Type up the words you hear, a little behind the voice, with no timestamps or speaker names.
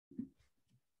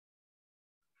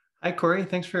Hi, Corey.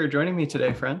 Thanks for joining me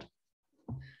today, friend.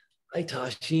 Hi,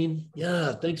 Tasshin.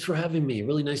 Yeah, thanks for having me.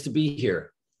 Really nice to be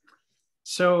here.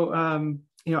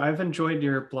 I've enjoyed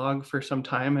your blog for some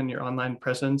time and your online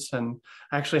presence, and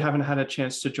I actually haven't had a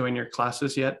chance to join your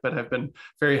classes yet, but I've been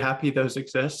very happy those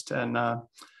exist and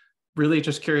really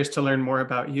just curious to learn more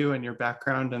about you and your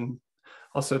background and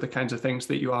also the kinds of things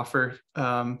that you offer.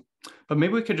 But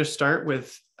maybe we could just start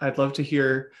with, I'd love to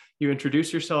hear you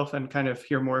introduce yourself and kind of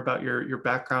hear more about your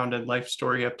background and life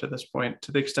story up to this point,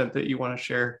 to the extent that you want to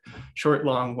share, short,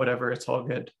 long, whatever, it's all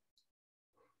good.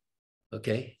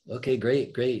 Okay,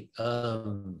 great.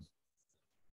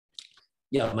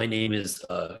 Yeah, my name is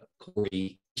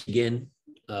Corey Ichigen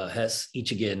Hess.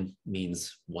 Ichigen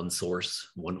means one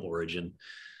source, one origin.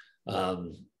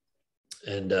 Um,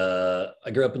 and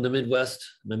I grew up in the Midwest.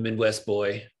 I'm a Midwest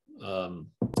boy. I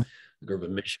grew up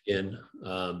in Michigan.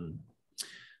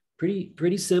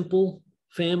 Pretty simple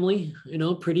family,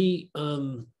 pretty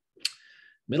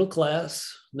middle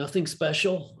class, nothing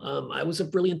special. I was a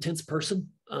really intense person.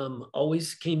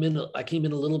 Always I came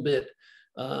in a little bit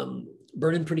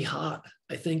burning pretty hot.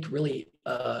 I think really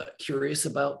curious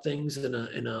about things in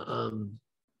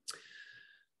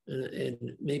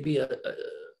maybe a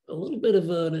little bit of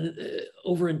an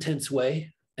over intense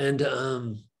way. And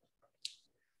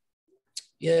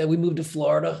yeah, we moved to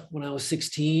Florida when I was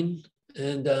 16,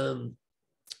 and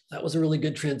that was a really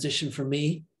good transition for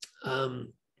me.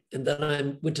 And then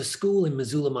I went to school in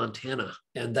Missoula, Montana,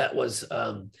 and that was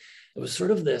it was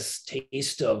sort of this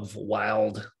taste of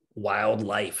wild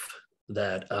life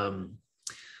that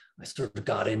I sort of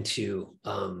got into.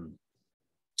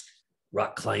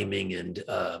 Rock climbing, and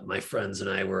my friends and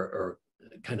I were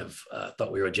kind of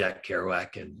thought we were Jack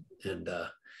Kerouac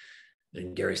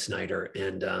and Gary Snyder,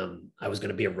 and I was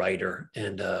going to be a writer.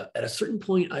 And at a certain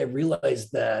point, I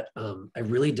realized that I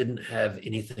really didn't have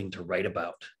anything to write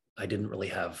about. I didn't really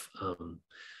have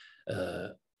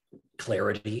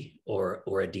clarity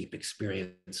or a deep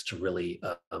experience to really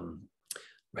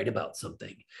write about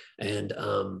something. And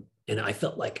I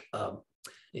felt like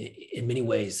in many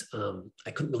ways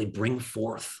I couldn't really bring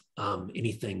forth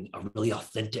anything really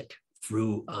authentic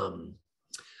through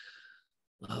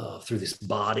this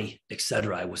body,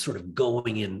 etc. I was sort of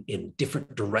going in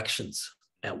different directions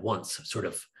at once. Sort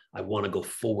of, I want to go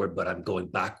forward, but I'm going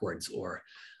backwards, or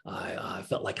I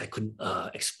felt like I couldn't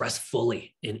express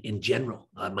fully in general.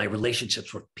 My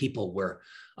relationships with people were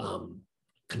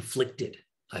conflicted.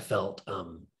 I felt, I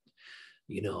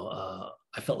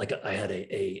felt like I had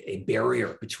a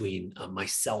barrier between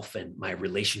myself and my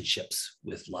relationships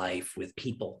with life, with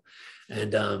people.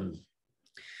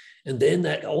 And then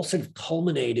that all sort of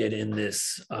culminated in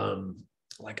this,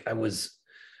 like I was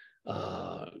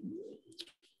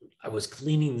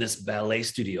cleaning this ballet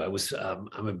studio.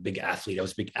 I'm a big athlete. I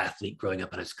was a big athlete growing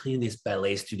up, and I was cleaning this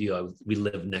ballet studio. We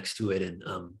lived next to it, and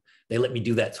they let me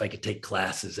do that so I could take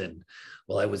classes. And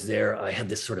while I was there, I had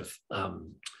this sort of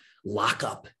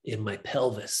lockup in my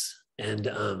pelvis, and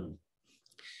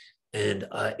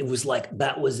it was like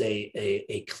that was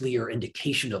a clear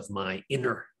indication of my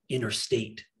inner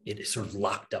state. It is sort of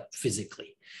locked up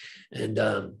physically, and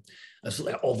I was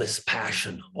like all this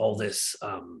passion, all this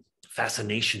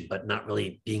fascination, but not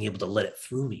really being able to let it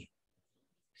through me.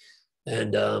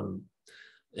 And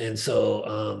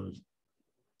so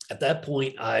at that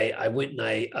point, I went and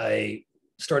I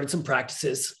started some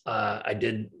practices. I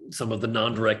did some of the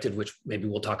non-directed, which maybe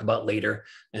we'll talk about later.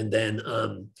 And then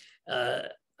I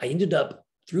ended up,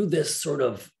 through this sort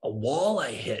of a wall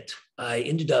I hit, I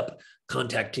ended up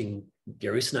contacting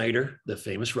Gary Snyder, the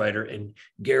famous writer. And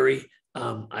Gary,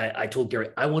 I told Gary,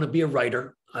 I want to be a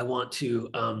writer. I want to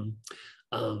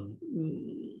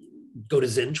go to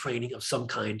Zen training of some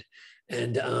kind.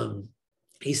 And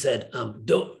he said,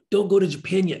 don't go to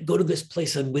Japan yet. Go to this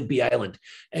place on Whidbey Island.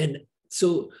 And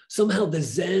so somehow the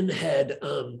Zen had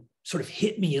sort of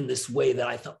hit me in this way that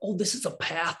I thought, oh, this is a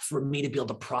path for me to be able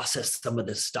to process some of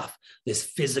this stuff, this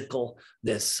physical,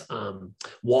 this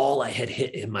wall I had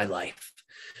hit in my life.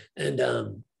 And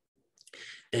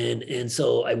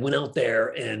so I went out there,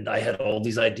 and I had all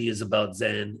these ideas about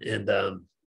Zen, and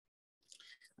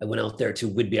I went out there to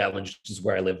Whidbey Island, which is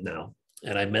where I live now,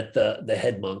 and I met the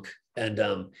head monk, and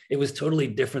it was totally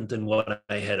different than what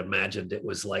I had imagined. It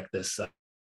was like this.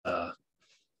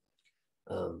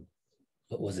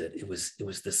 What was it? It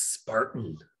was this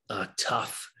Spartan,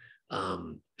 tough,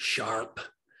 sharp,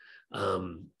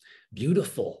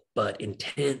 beautiful, but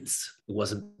intense. It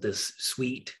wasn't this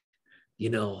sweet,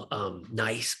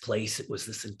 nice place. It was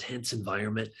this intense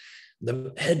environment.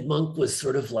 The head monk was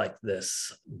sort of like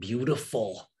this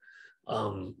beautiful,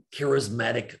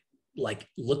 charismatic, like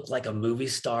looked like a movie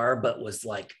star, but was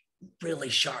like really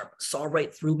sharp, saw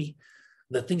right through me.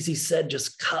 The things he said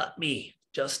just cut me.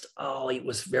 Just, oh, it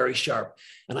was very sharp.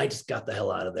 And I just got the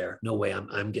hell out of there. No way,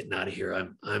 I'm getting out of here.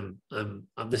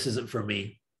 This isn't for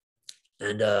me.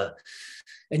 And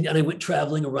I went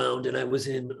traveling around, and I was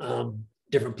in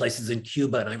different places in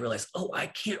Cuba, and I realized, oh, I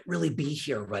can't really be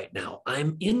here right now.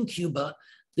 I'm in Cuba.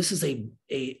 This is an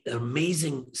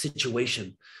amazing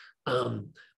situation.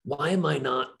 Why am I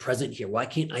not present here? Why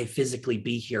can't I physically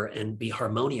be here and be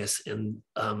harmonious in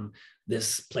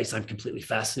this place I'm completely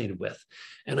fascinated with?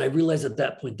 And I realized at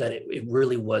that point that it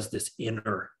really was this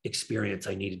inner experience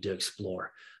I needed to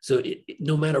explore. So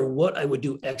no matter what I would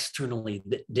do externally,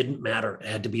 that didn't matter. It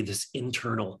had to be this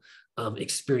internal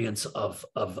experience of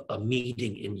a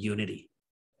meeting in unity.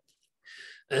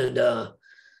 And I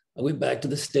went back to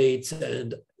the States,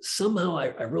 and somehow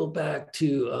I rode back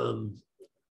to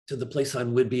the place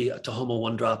on Whidbey, Tahoma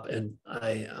One Drop, and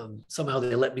I somehow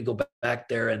they let me go back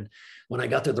there. And when I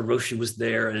got there, the Roshi was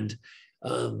there, and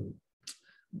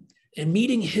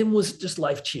meeting him was just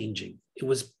life changing. It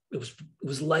was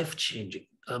life changing.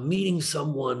 Meeting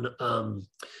someone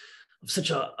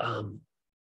such a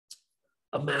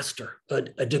master,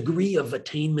 a degree of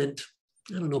attainment.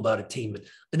 I don't know about attainment,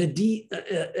 and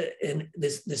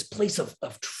this place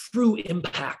of true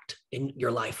impact in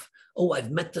your life. Oh,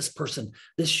 I've met this person.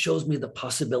 This shows me the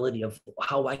possibility of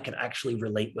how I can actually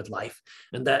relate with life.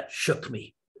 And that shook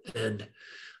me. And,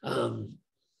 but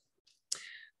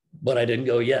I didn't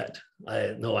go yet.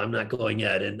 No, I'm not going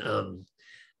yet. And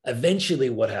eventually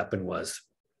what happened was,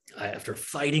 after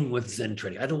fighting with Zen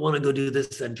training, I don't want to go do this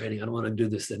Zen training. I don't want to do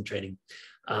this Zen training.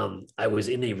 I was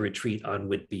in a retreat on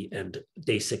Whidbey, and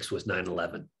day 6 was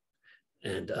 9/11.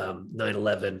 And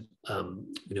 9/11,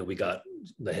 we got,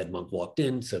 the head monk walked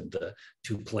in, said the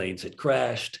 2 planes had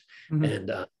crashed,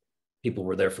 and people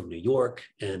were there from New York.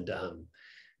 And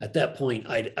at that point,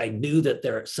 I knew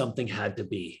that something had to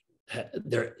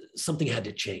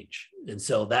change. And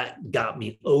so that got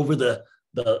me over the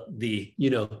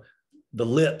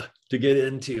lip to get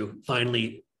into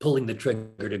finally pulling the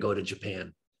trigger to go to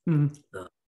Japan.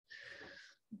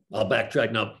 I'll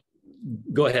backtrack now.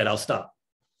 Go ahead, I'll stop.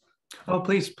 Oh,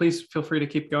 please feel free to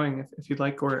keep going if you'd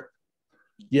like, or.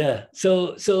 Yeah.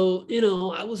 So,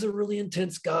 I was a really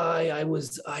intense guy. I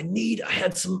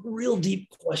had some real deep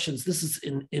questions. This is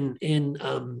in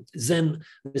Zen,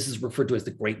 this is referred to as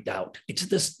the great doubt. It's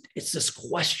this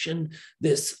question,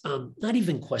 this, not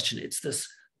even question, it's this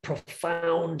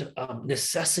profound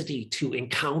necessity to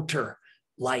encounter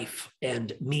life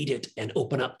and meet it and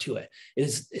open up to it.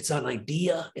 It's an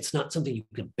idea. It's not something you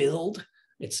can build.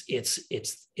 It's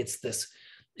this,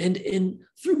 and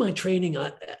through my training,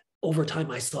 over time,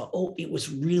 I saw, oh, it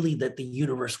was really that the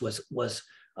universe was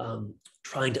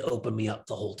trying to open me up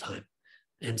the whole time.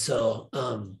 And so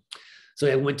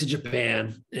I went to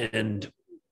Japan, and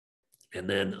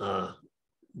then I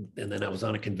was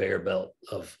on a conveyor belt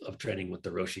of training with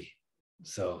the Roshi.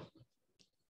 So,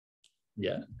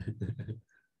 yeah.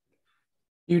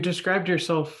 You described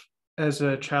yourself as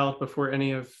a child before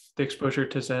any of the exposure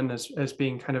to Zen as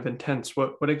being kind of intense.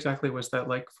 What exactly was that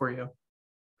like for you?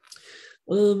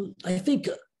 I think,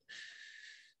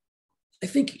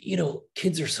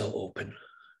 kids are so open.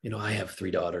 I have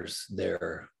 3 daughters.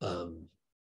 They're, they're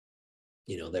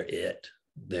it.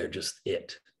 They're just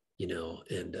it,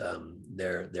 and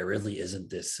there really isn't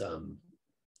this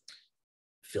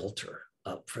filter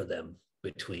up for them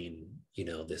between,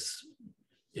 this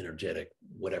energetic,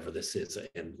 whatever this is,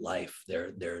 in life.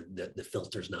 The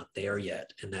filter's not there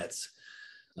yet. And that's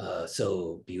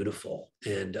so beautiful.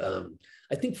 And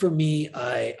I think for me,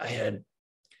 I had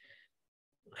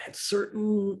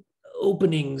certain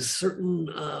openings, certain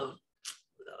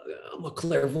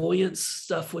clairvoyance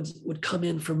stuff would come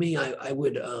in for me. I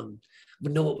would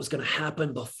know what was going to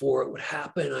happen before it would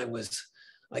happen.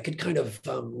 I could kind of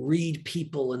read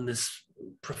people in this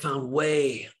profound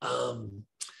way.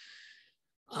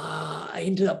 I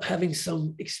ended up having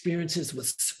some experiences with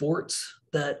sports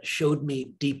that showed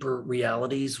me deeper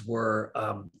realities were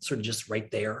sort of just right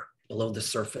there below the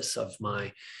surface of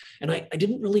and I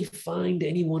didn't really find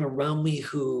anyone around me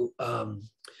who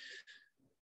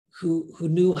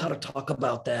knew how to talk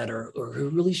about that or who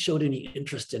really showed any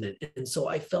interest in it. And so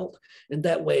I felt in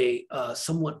that way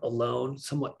somewhat alone,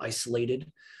 somewhat isolated.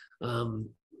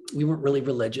 We weren't really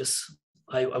religious.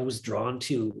 I was drawn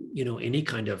to, any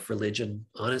kind of religion,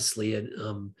 honestly.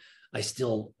 And I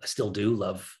still do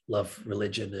love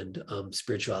religion and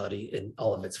spirituality in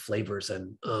all of its flavors.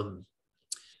 And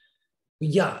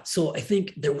so I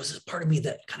think there was a part of me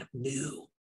that kind of knew,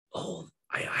 oh,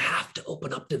 I have to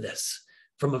open up to this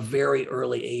from a very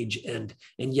early age. And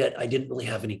yet I didn't really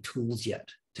have any tools yet.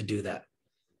 to do that.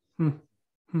 Hmm.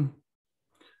 Hmm.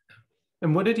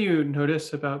 And what did you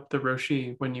notice about the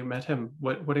Roshi when you met him?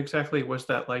 What exactly was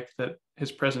that like, that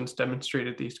his presence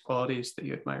demonstrated these qualities that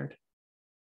you admired?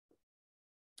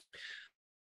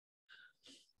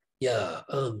 Yeah.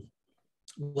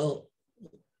 Well,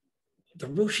 the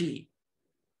Roshi,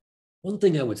 one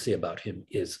thing I would say about him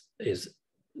is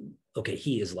okay,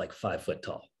 he is like 5 foot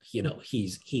tall. You know,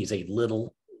 he's a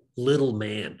little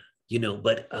man, you know,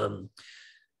 but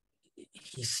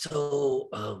he's so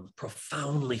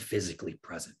profoundly physically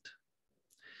present.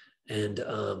 And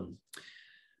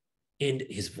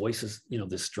his voice is, you know,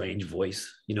 this strange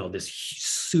voice, you know, this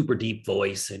super deep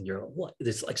voice, and you're what,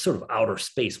 this like sort of outer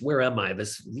space. Where am I?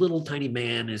 This little tiny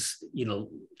man is, you know,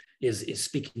 is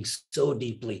speaking so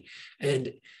deeply,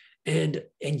 and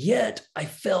yet I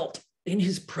felt in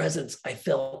his presence, I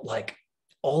felt like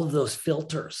all of those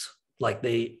filters, like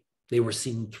they were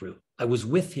seen through. I was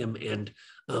with him, and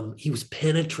he was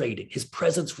penetrating. His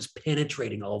presence was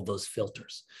penetrating all of those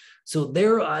filters. So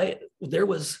there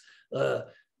was.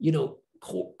 You know,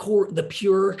 the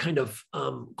pure kind of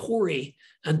Corey,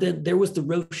 and then there was the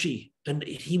Roshi, and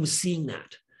he was seeing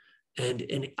that,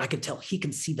 and I could tell he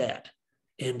can see that,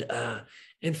 and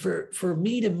for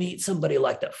me to meet somebody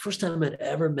like that, first time I'd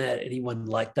ever met anyone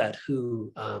like that,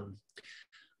 who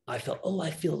I felt, oh, I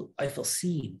feel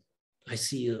seen, I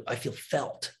see you, I feel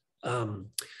felt, and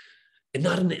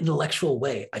not in an intellectual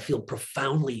way. I feel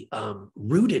profoundly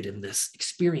rooted in this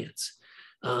experience.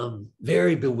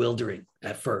 Very bewildering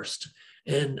at first.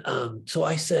 And so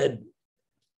I said,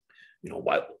 you know,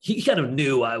 why, he kind of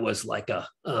knew I was like a,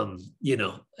 you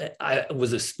know, I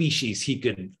was a species he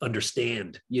could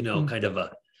understand, you know, kind of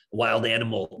a wild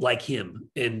animal like him.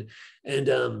 And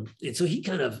so he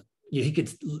kind of, you know, he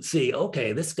could see,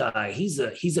 okay, this guy, he's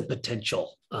a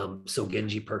potential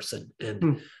Sogenji person.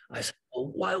 And I said,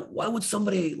 well, why would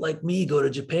somebody like me go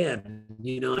to Japan,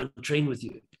 you know, and train with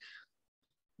you?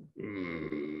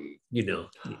 You know,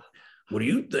 what do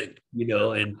you think? You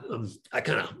know, and I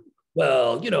kind of,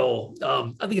 well, you know,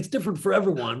 I think it's different for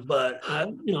everyone, but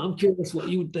you know, I'm curious what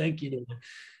you would think. You know,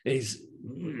 and he's,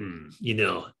 you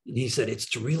know, and he said it's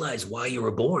to realize why you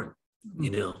were born. You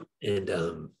know, and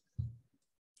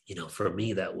you know, for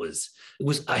me that was, it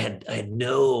was, I had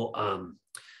no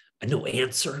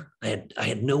answer. I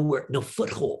had nowhere, no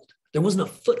foothold. There wasn't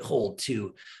a foothold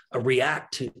to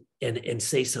react to and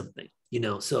say something, you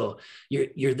know. So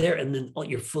you're there, and then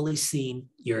you're fully seen.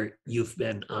 You've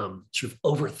been sort of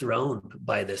overthrown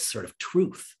by this sort of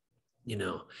truth, you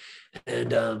know.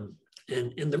 And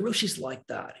the Roshi's like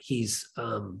that. He's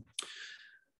got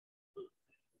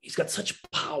such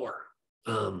power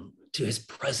to his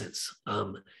presence.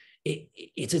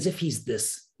 It's as if he's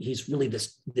really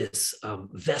this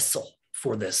vessel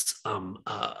for this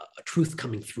truth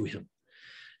coming through him.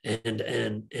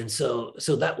 And so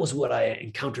that was what I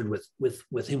encountered with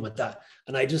him with that.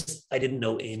 And I didn't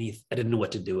know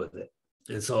what to do with it.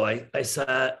 And so I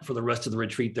sat for the rest of the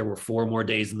retreat. There were 4 more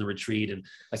days in the retreat, and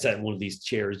I sat in one of these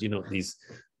chairs, you know, these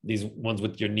ones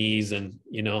with your knees, and,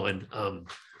 you know, and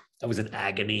I was in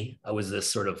agony. I was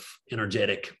this sort of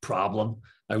energetic problem.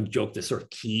 I would joke, this sort of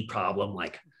key problem,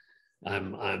 like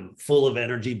I'm full of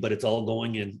energy, but it's all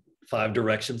going in 5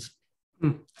 directions.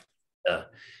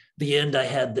 The end, I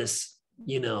had this,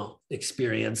 you know,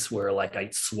 experience where like I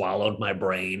swallowed my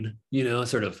brain, you know,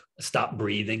 sort of stopped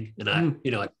breathing, and I,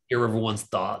 you know, I hear everyone's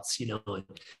thoughts, you know, and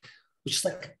it was just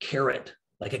like a carrot,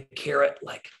 like,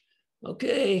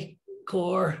 okay,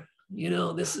 Core, you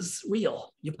know, this is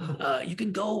real. You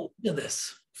can go to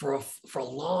this for a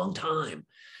long time.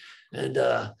 And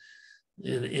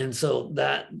so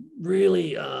that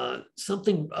really a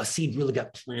seed really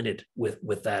got planted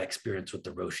with that experience with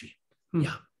the Roshi.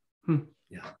 Yeah.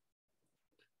 Yeah.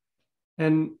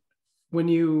 And when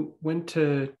you went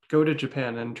to go to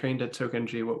Japan and trained at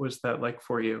Sogenji, what was that like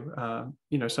for you?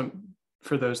 You know,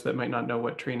 for those that might not know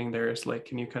what training there is like,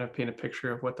 can you kind of paint a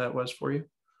picture of what that was for you?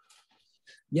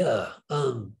 Yeah.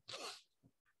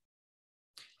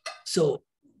 So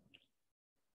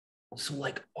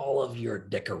like all of your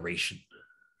decoration,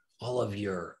 all of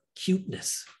your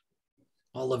cuteness,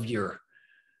 all of your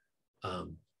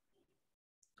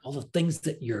all the things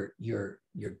that you're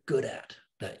good at,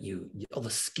 that all the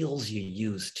skills you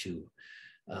use to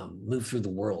move through the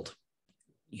world,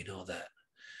 you know, that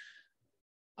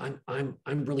I'm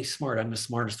really smart. I'm the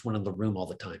smartest one in the room all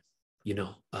the time, you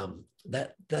know.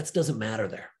 That doesn't matter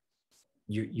there.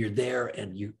 You're there,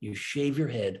 and you shave your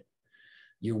head,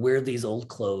 you wear these old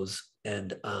clothes,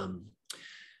 and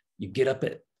you get up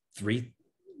at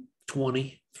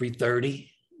 3:20, 3:30.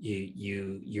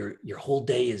 Your whole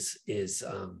day is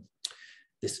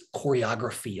this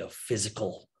choreography of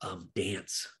physical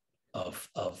dance of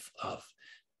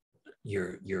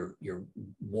you're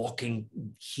walking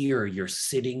here, you're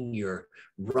sitting, you're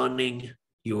running,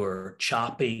 you're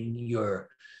chopping,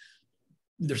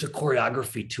 there's a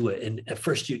choreography to it. And at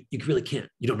first you really can't,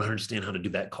 you don't understand how to do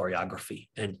that choreography.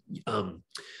 And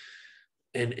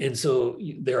so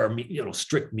there are,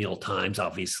 strict meal times,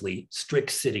 obviously, strict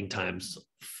sitting times,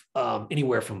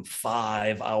 anywhere from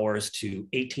 5 hours to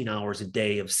 18 hours a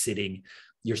day of sitting.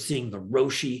 You're seeing the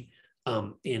Roshi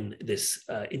in this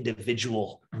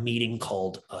individual meeting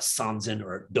called Sanzen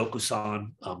or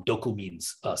Dokusan. Doku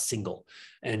means single.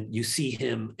 And you see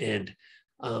him, and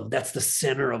that's the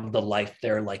center of the life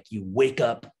there. Like, you wake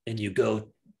up and you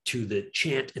go to the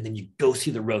chant, and then you go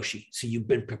see the Roshi. So you've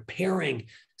been preparing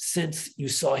since you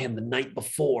saw him the night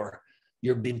before.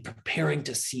 You've been preparing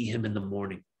to see him in the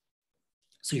morning.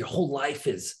 So your whole life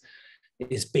is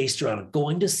based around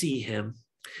going to see him,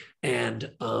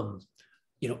 and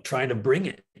trying to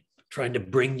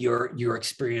bring your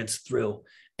experience through.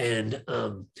 And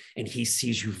he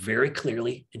sees you very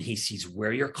clearly, and he sees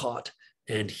where you're caught.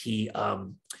 And he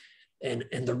and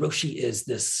the Roshi is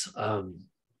this.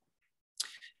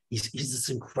 He's this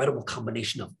incredible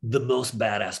combination of the most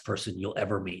badass person you'll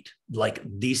ever meet, like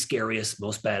the scariest,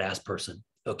 most badass person.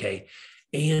 Okay.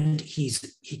 And he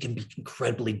can be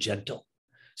incredibly gentle.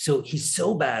 So he's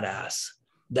so badass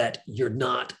that you're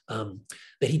not,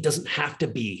 that he doesn't have to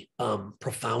be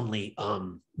profoundly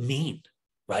mean,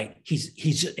 right? He's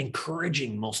just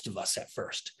encouraging most of us at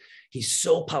first. He's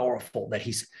so powerful that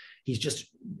he's just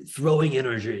throwing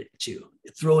energy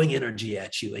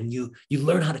at you, and you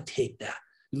learn how to take that.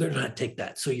 You learn how to take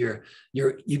that. So you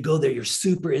go there, you're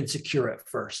super insecure at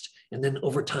first. And then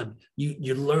over time,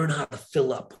 you learn how to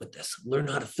fill up with this, learn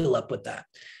how to fill up with that.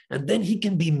 And then he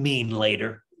can be mean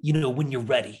later, when you're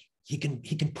ready. He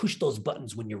can push those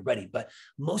buttons when you're ready, but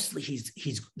mostly he's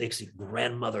actually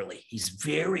grandmotherly. He's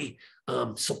very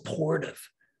supportive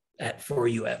for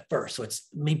you at first. So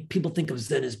people think of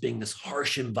Zen as being this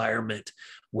harsh environment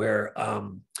where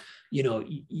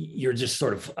you're just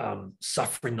sort of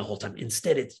suffering the whole time.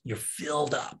 Instead, you're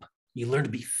filled up. You learn to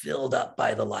be filled up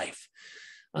by the life.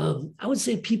 I would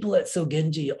say people at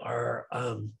Sogenji are,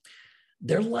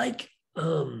 they're like,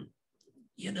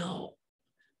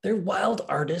 they're wild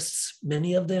artists,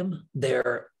 many of them.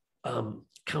 They're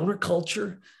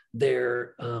counterculture. They've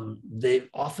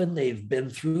been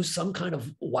through some kind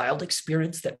of wild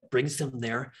experience that brings them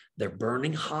there. They're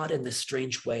burning hot in this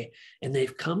strange way. And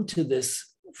they've come to this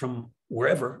from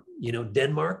wherever,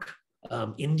 Denmark,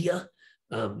 India,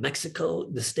 Mexico,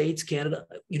 the States, Canada,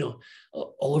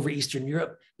 all over Eastern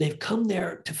Europe. They've come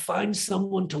there to find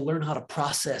someone to learn how to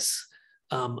process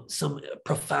some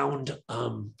profound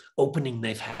opening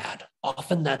they've had.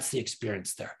 Often that's the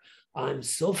experience there. I'm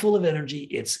so full of energy,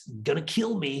 it's gonna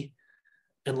kill me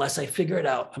unless I figure it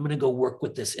out. I'm gonna go work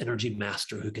with this energy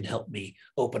master who can help me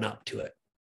open up to it.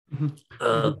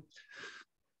 Mm-hmm.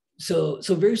 So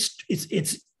very,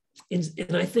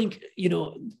 and I think,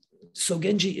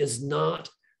 Sogenji is not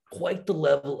quite the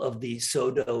level of the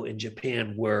Sodo in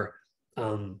Japan, where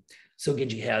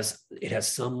Sogenji has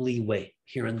some leeway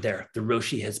here and there. The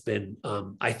Roshi has been,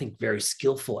 I think, very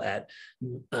skillful at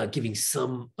giving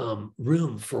some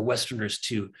room for Westerners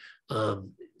to,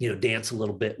 dance a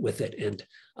little bit with it. And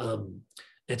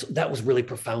so that was really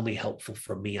profoundly helpful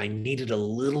for me. I needed a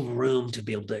little room to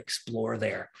be able to explore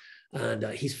there. And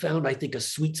he's found, I think, a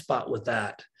sweet spot with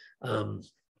that.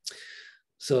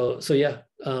 So yeah,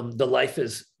 the life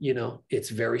is, it's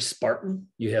very Spartan.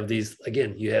 You have these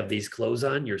clothes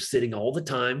on, you're sitting all the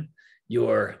time,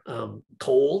 you're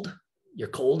cold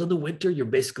in the winter, you're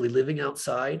basically living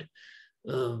outside.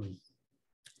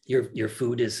 Your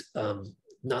food is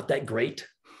not that great,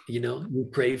 you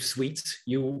crave sweets,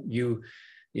 and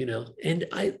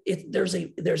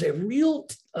there's a real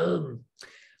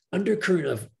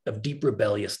undercurrent of deep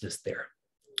rebelliousness there.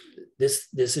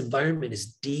 This environment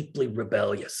is deeply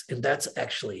rebellious, and that's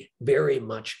actually very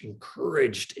much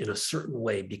encouraged in a certain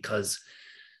way, because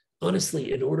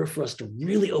honestly, in order for us to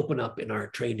really open up in our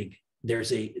training,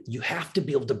 you have to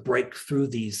be able to break through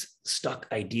these stuck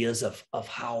ideas of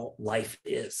how life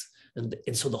is. And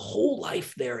so the whole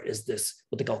life there is this,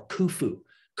 what they call kufu,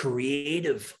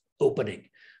 creative opening.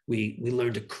 We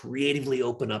learn to creatively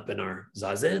open up in our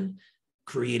Zazen,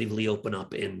 creatively open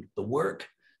up in the work,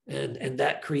 and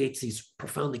that creates these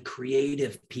profoundly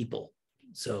creative people.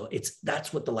 So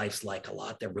that's what the life's like a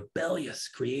lot. They're rebellious,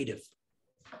 creative.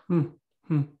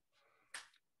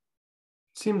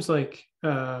 Seems like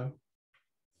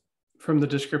from the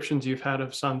descriptions you've had of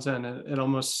Sanzen, it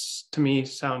almost to me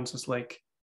sounds as like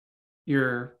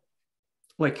you're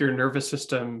like your nervous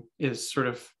system is sort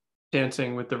of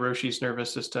dancing with the Roshi's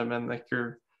nervous system, and like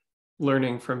you're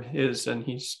learning from his and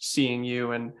he's seeing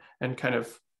you, and kind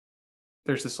of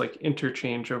there's this like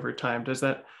interchange over time. Does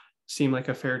that seem like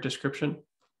a fair description?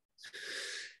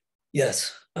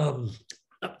 Yes.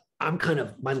 I'm kind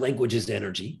of, my language is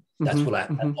energy. That's Mm-hmm, what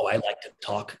that's mm-hmm, how I like to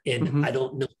talk. And mm-hmm, I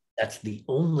don't know if that's the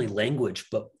only language,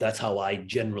 but that's how I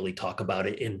generally talk about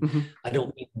it. And mm-hmm, I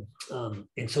don't mean,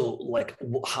 and so like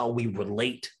how we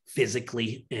relate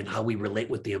physically and how we relate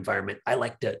with the environment, I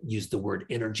like to use the word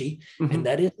energy. mm-hmm, And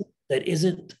that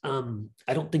isn't,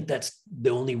 I don't think that's the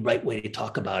only right way to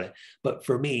talk about it. But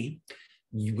for me,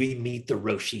 we meet the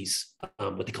Roshis,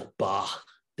 what they call Ba,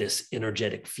 this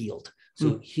energetic field.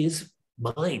 So his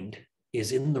mind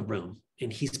is in the room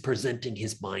and he's presenting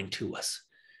his mind to us.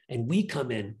 And we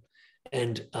come in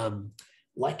and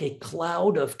like a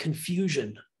cloud of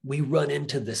confusion, we run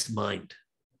into this mind,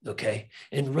 okay?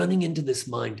 And running into this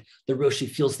mind, the Roshi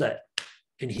feels that,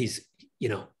 and he's,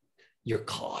 you're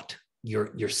caught,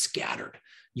 you're scattered,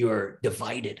 you're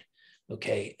divided,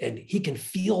 okay? And he can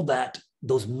feel that,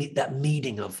 that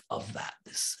meeting of that,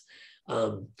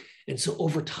 and so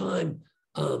over time,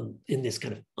 in this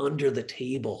kind of under the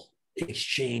table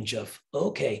exchange of,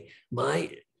 okay, my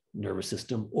nervous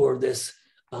system or this,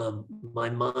 my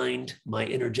mind, my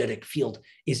energetic field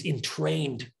is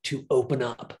entrained to open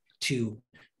up to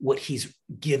what he's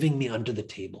giving me under the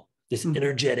table, this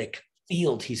energetic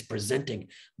field he's presenting.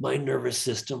 My nervous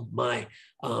system, my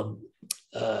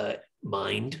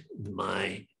mind,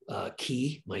 my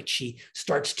ki, my chi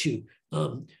starts to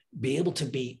be able to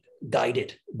be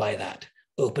guided by that,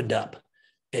 opened up.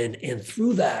 And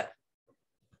through that,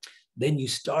 then you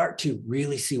start to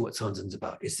really see what Zazen's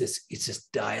about. It's this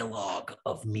dialogue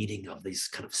of meeting of these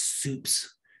kind of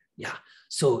soups. Yeah.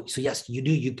 So yes,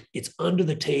 it's under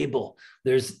the table.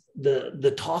 There's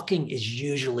the talking is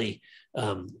usually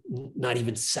not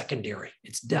even secondary.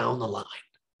 It's down the line,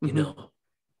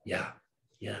 Yeah.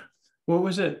 Yeah. What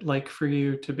was it like for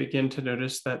you to begin to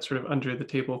notice that sort of under the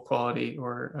table quality,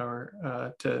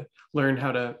 or to learn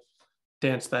how to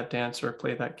dance that dance or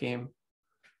play that game?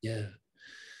 Yeah.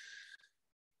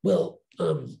 Well,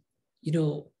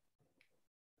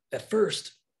 at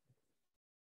first,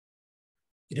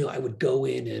 I would go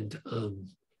in and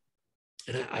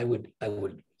I would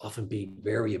often be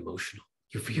very emotional.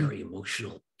 You're very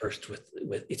emotional first with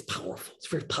it's powerful. It's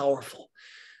very powerful.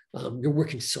 You're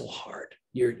working so hard.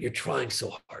 You're trying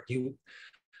so hard.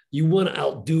 You want to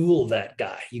outduel that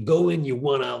guy. You go in, you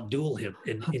want to outduel him,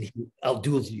 and he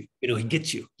outduels you. He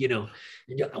gets you. And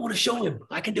I want to show him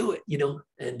I can do it.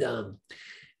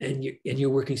 And you're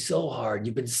working so hard.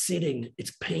 You've been sitting.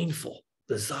 It's painful.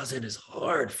 The Zazen is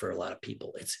hard for a lot of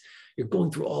people. You're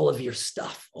going through all of your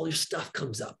stuff. All your stuff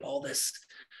comes up. All this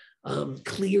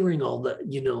clearing, all the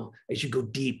as you go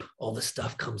deep, all the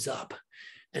stuff comes up,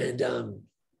 and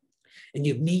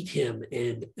you meet him,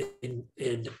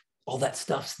 and all that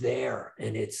stuff's there,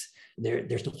 and it's there.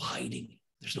 There's no hiding.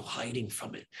 There's no hiding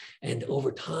from it. And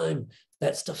over time,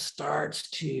 that stuff starts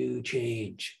to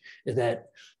change. That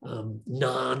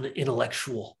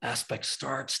non-intellectual aspect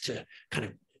starts to kind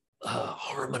of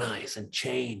harmonize and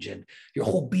change, and your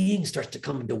whole being starts to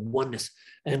come into oneness.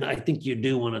 And I think you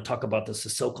do want to talk about the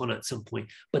sussokan at some point,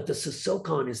 but the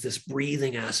sussokan is this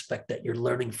breathing aspect that you're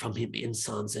learning from him in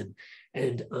Zazen.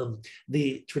 And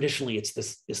traditionally it's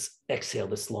this exhale,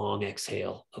 this long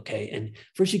exhale, okay? And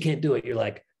first you can't do it. You're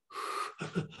like,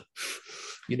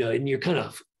 and you're kind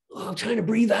of, I'm trying to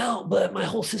breathe out, but my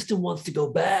whole system wants to go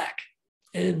back.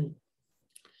 And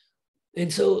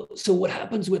so what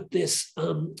happens with this,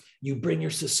 you bring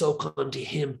your sussokan to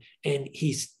him, and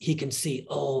he can see,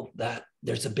 that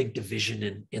there's a big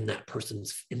division in that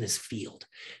person's, in this field.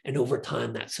 And over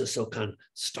time, that sussokan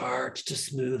starts to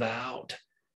smooth out.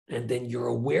 And then your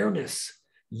awareness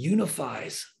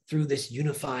unifies through this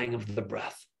unifying of the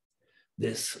breath.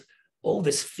 This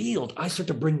field, I start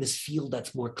to bring this field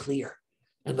that's more clear.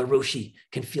 And the Roshi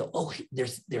can feel,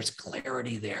 there's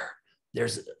clarity there.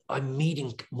 I'm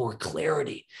meeting more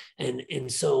clarity.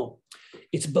 And so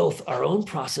it's both our own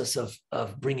process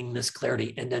of bringing this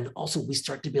clarity, and then also we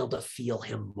start to be able to feel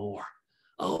him more.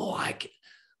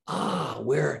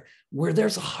 Where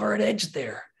there's a hard edge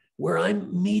there, where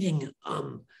I'm meeting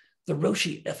the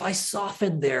Roshi, if I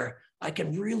soften there, I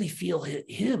can really feel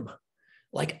him.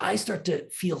 Like I start to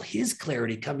feel his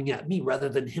clarity coming at me rather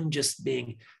than him just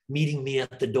meeting me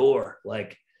at the door.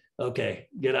 Like, okay,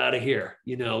 get out of here,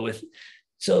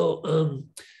 so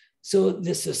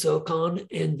this sussokan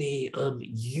and the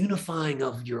unifying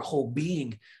of your whole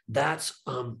being, that's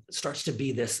starts to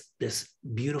be this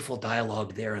beautiful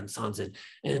dialogue there in Zazen.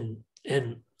 And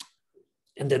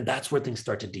And then that's where things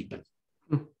start to deepen.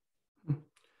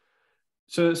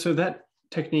 So that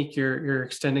technique, you're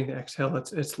extending the exhale,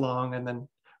 it's long, and then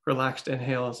relaxed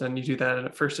inhales, and you do that. And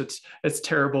at first it's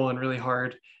terrible and really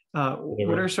hard.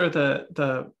 What are sort of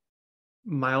the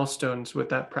milestones with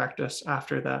that practice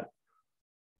after that?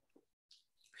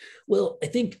 Well, I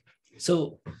think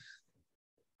so.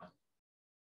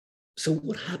 So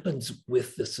what happens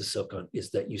with the sussokan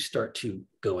is that you start to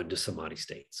go into samadhi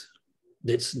states.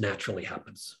 This naturally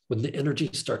happens. When the energy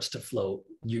starts to flow,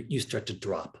 you start to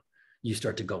drop. You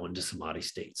start to go into samadhi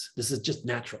states. This is just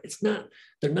natural.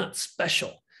 They're not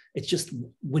special. It's just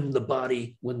when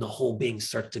the whole being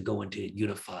starts to go into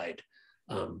unified,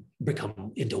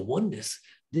 become into oneness,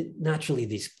 naturally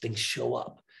these things show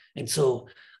up. And so,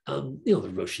 the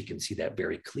Roshi can see that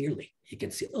very clearly. He can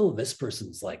see, oh, this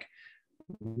person's like,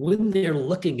 when they're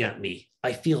looking at me,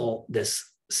 I feel this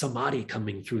samadhi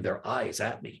coming through their eyes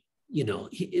at me.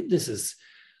 This is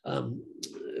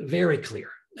very clear.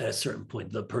 At a certain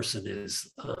point, the person is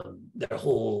their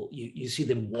whole. You see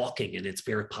them walking, and it's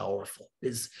very powerful.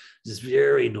 It's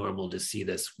very normal to see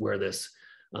this, where this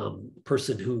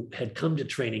person who had come to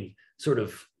training, sort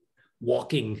of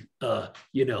walking,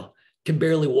 can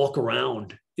barely walk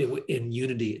around in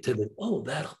unity to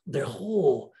that their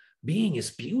whole being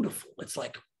is beautiful. It's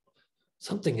like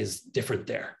something is different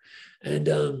there. And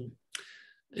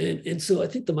so I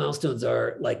think the milestones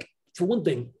are, like, for one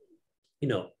thing,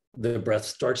 the breath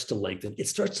starts to lengthen. It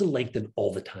starts to lengthen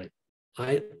all the time.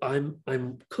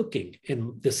 I'm cooking,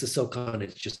 and the sussokan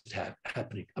is just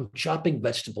happening. I'm chopping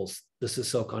vegetables. The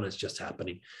sussokan is just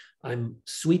happening. I'm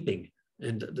sweeping,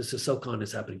 and the sussokan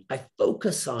is happening. I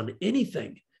focus on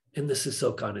anything, and the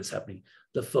sussokan is happening.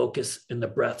 The focus and the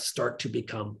breath start to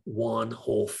become one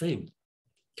whole thing.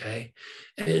 Okay.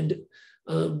 And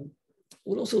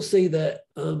we'll also say that,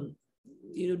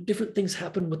 different things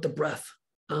happen with the breath.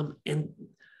 And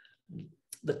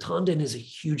the tanden is a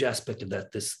huge aspect of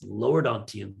that. This lower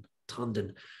dantian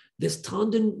tanden, this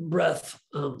tanden breath,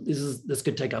 this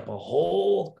could take up a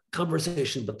whole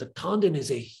conversation, but the tanden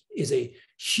is a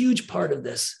huge part of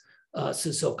this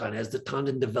sussokan. As the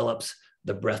tanden develops,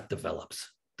 the breath develops.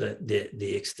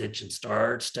 The extension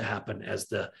starts to happen as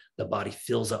the body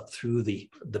fills up through the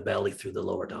belly, through the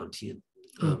lower dantian.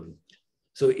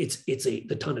 So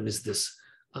the tanden is this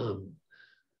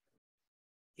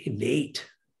innate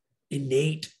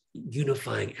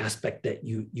unifying aspect that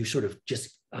you sort of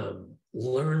just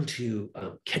learn to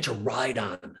catch a ride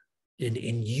on and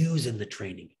use in the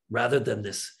training, rather than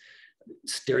this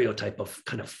stereotype of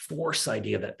kind of force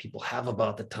idea that people have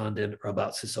about the tanden or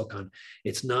about sussokan.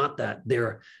 It's not that.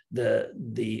 They're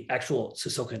the actual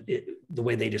sussokan, the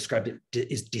way they described it,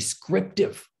 is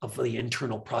descriptive of the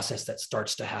internal process that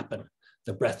starts to happen.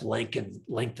 The breath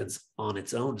lengthens on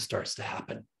its own, starts to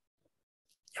happen.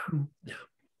 Yeah.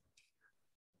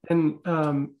 And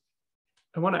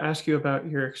I want to ask you about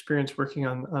your experience working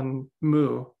on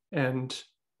Mu, and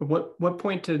what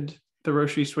point did the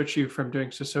Roshi switch you from doing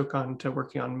sussokan to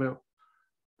working on Mu?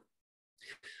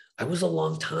 I was a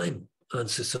long time on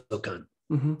sussokan.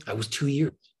 Mm-hmm. I was 2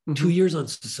 years. Mm-hmm. 2 years on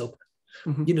sussokan.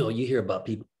 Mm-hmm. You hear about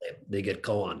people, they get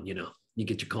koan, you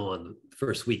get your koan the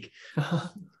first week.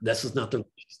 This is not the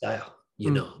style.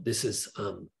 This is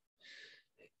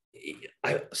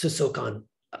sussokan.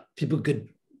 People could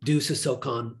do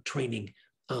sussokan training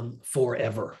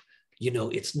forever.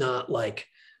 It's not like,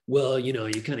 well,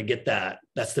 you kind of get that.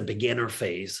 That's the beginner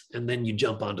phase, and then you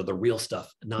jump onto the real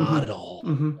stuff. Not at all.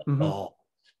 At all.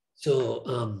 So,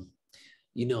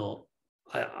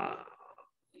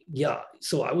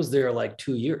 so I was there like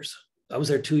 2 years. I was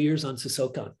there 2 years on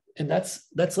sussokan, and that's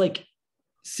like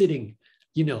sitting,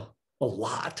 a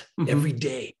lot every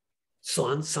day.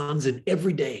 Sanzen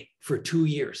every day for 2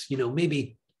 years.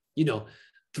 Maybe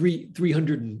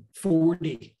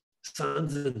 340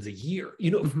 sanzens a year,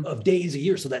 of days a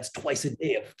year. So that's twice a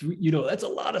day of that's a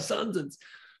lot of sanzens.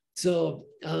 So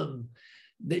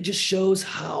that just shows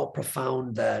how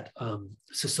profound that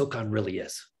sussokan really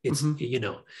is. It's,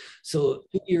 so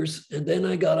 2 years. And then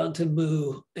I got onto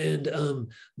Mu, and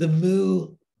the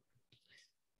Mu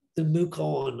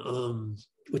koan,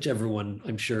 which everyone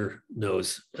I'm sure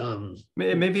knows.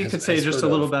 Maybe you could say just a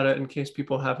little about it in case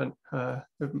people haven't. It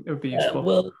would be useful.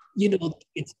 Well,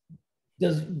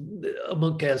 a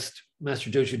monk asked Master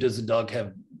Joshu, does the dog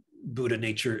have Buddha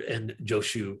nature? And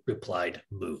Joshu replied,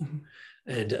 Mu.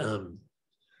 And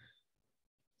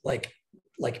like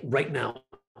right now,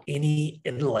 any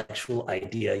intellectual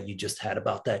idea you just had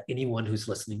about that, anyone who's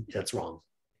listening, that's wrong.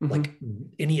 Like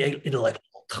any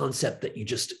intellectual concept that you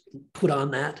just put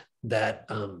on that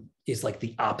is like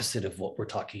the opposite of what we're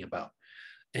talking about.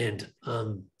 And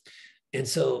And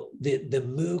so the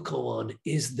mu koan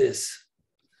is this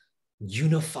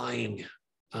unifying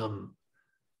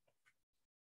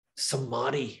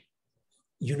samadhi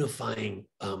unifying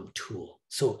tool.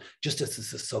 So just as the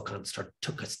sussokan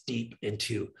took us deep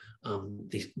into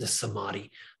the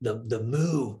samadhi, the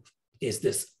mu is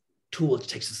this tool that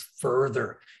takes us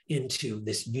further into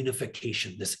this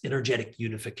unification, this energetic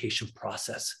unification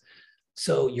process.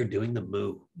 So you're doing the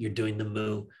mu, you're doing the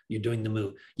mu, you're doing the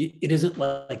mu. It isn't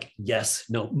like yes,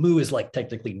 no. Mu is like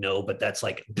technically no, but that's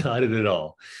like not it at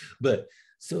all. But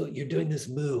so you're doing this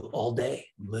mu all day,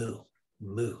 mu,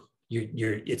 mu.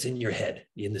 It's in your head,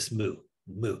 in this mu,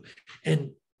 mu.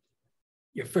 And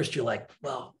you're like,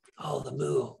 well, oh, the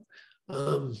mu.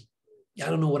 I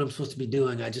don't know what I'm supposed to be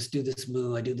doing. I just do this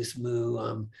mu, I do this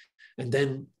mu. And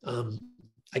then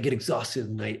I get exhausted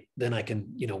and then I can,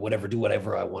 whatever, do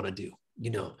whatever I want to do,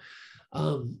 and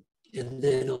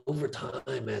then over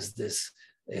time, as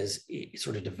it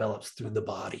sort of develops through the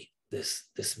body, this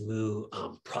mu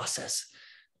process,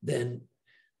 then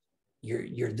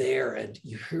you're there and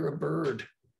you hear a bird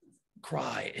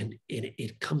cry and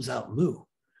it comes out mu,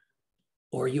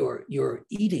 or you're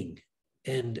eating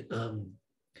and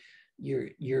you're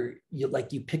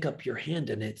like you pick up your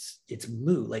hand and it's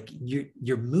mu, like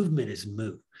your movement is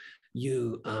mu.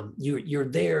 You're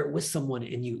there with someone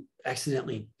and you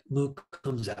accidentally mu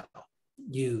comes out.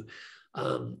 You're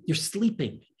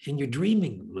sleeping and you're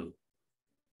dreaming mu.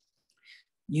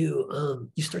 You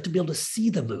start to be able to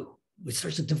see the mu. It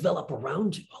starts to develop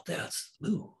around you. Oh, that's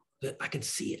mu. I can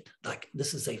see it. Like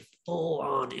this is a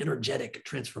full-on energetic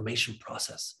transformation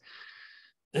process.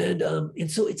 And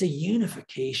so it's a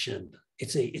unification.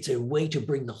 It's a way to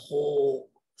bring the whole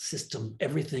system,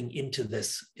 everything into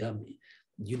this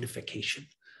unification.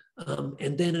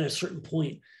 And then at a certain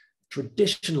point,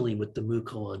 traditionally with the mu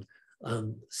koan,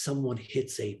 someone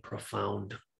hits a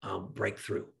profound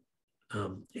breakthrough.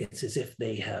 It's as if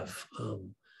they have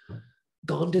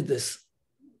gone to this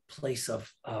place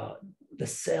of the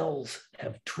cells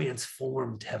have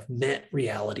transformed, have met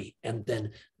reality, and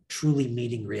then truly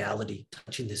meeting reality,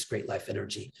 touching this great life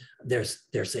energy, there's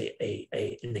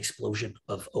an explosion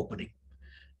of opening.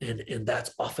 And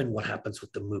that's often what happens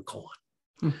with the mu koan.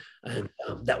 And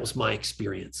that was my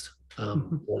experience,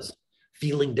 was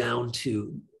feeling down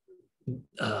to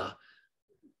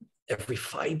every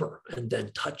fiber and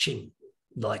then touching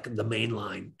like the main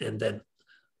line and then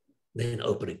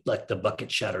opening, like the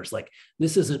bucket shatters. Like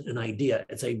this isn't an idea,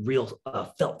 it's a real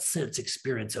felt sense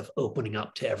experience of opening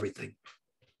up to everything.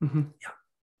 Mm-hmm.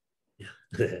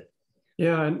 Yeah.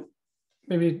 Yeah. And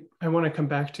maybe I want to come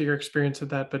back to your experience of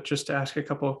that, but just to ask a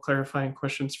couple of clarifying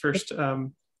questions first.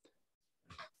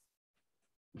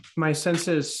 My sense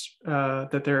is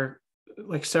that there are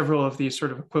like several of these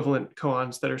sort of equivalent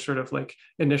koans that are sort of like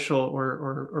initial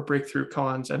or breakthrough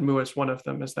koans, and mu is one of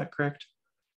them. Is that correct?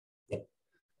 Yeah.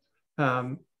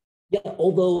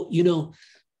 Although,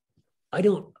 I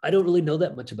don't really know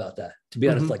that much about that, to be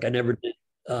honest. Like I never did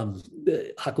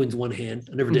Hakuin's one hand.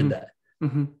 I never did that. I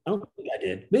don't think I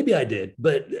did. Maybe I did,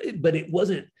 but it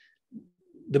wasn't,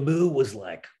 the mu was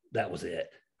like, that was it.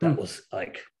 That was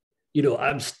like,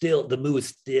 the mu is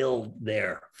still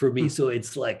there for me. So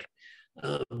it's like,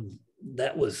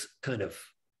 that was kind of,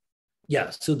 yeah.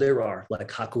 So there are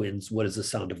like Hakuin's What is the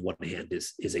Sound of One Hand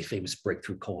is a famous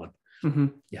breakthrough koan.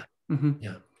 Yeah.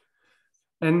 Yeah.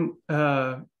 And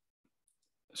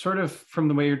sort of from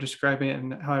the way you're describing it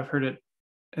and how I've heard it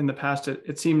in the past,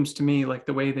 it seems to me like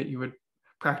the way that you would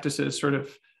practice it is sort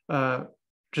of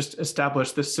just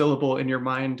establish the syllable in your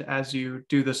mind as you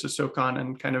do the sussokan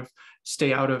and kind of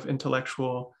stay out of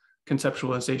intellectual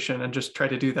conceptualization and just try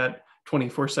to do that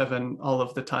 24/7 all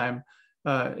of the time.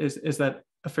 Is that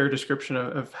a fair description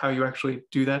of how you actually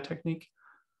do that technique?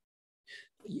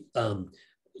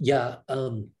 Yeah.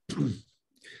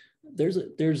 There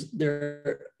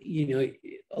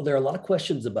are a lot of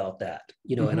questions about that,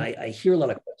 and I hear a lot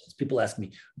of questions. People ask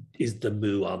me, is the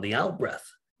mu on the out breath?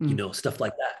 Stuff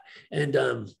like that. And,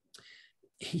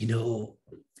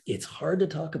 it's hard to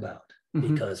talk about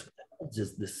because what happens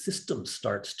is the system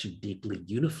starts to deeply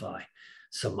unify.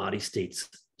 Samadhi states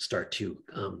start to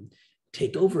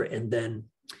take over, and then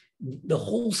the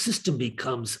whole system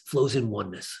flows in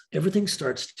oneness. Everything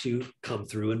starts to come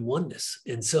through in oneness.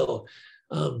 And so,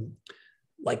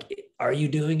 like, are you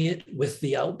doing it with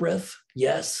the out breath?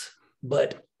 Yes.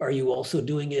 But are you also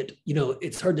doing it?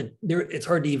 It's hard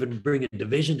to even bring a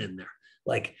division in there.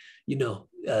 Like,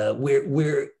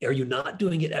 where are you not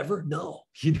doing it ever? No,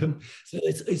 so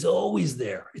it's always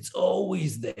there. It's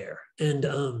always there.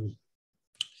 And,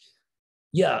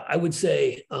 yeah, I would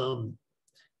say,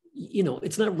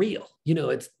 it's not real.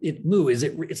 It's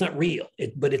not real.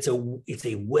 But it's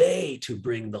a way to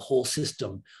bring the whole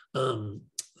system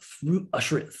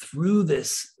usher it through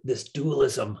this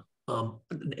dualism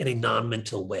in a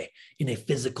non-mental way, in a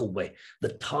physical way. The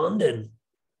Tanden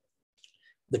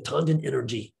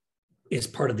energy is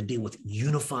part of the deal with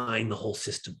unifying the whole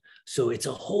system. So it's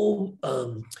a whole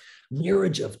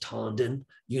marriage of Tanden,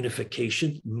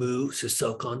 unification, Mu,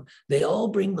 sussokan. They all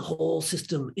bring the whole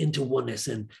system into oneness.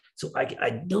 And so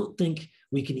I don't think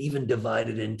we can even divide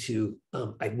it into,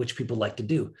 which people like to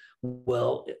do.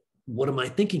 Well, what am I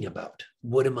thinking about?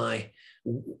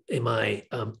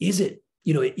 Is it,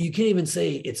 you can't even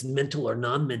say it's mental or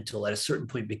non-mental at a certain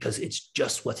point because it's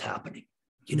just what's happening,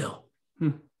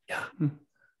 Yeah.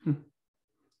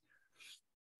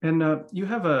 And you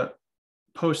have a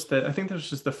post that I think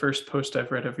this is the first post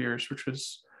I've read of yours, which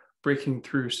was Breaking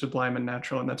Through Sublime and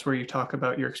Natural. And that's where you talk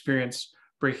about your experience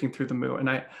breaking through the Mu. And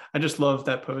I just love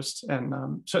that post. And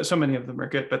so many of them are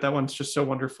good, but that one's just so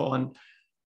wonderful. And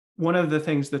one of the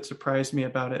things that surprised me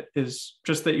about it is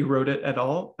just that you wrote it at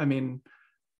all. I mean,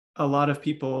 a lot of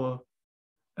people,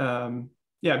 I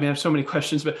have so many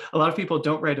questions, but a lot of people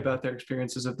don't write about their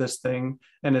experiences of this thing.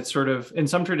 And it's sort of, in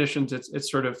some traditions,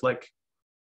 it's sort of like,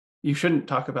 you shouldn't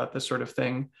talk about this sort of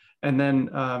thing. And then,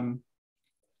 on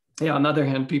the other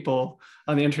hand, people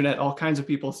on the internet, all kinds of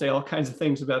people say all kinds of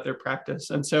things about their practice.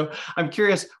 And so I'm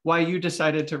curious why you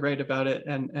decided to write about it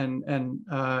and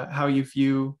how you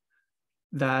view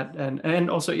that.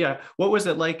 And also, what was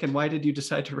it like and why did you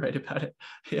decide to write about it?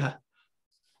 Yeah.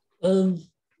 I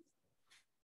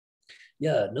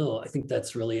think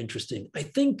that's really interesting. I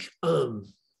think,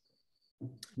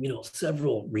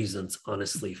 several reasons,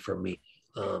 honestly, for me.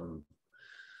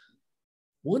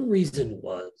 One reason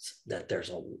was that there's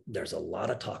a lot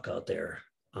of talk out there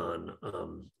on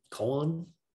koan.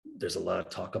 There's a lot of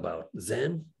talk about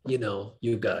Zen.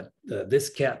 You've got this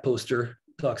cat poster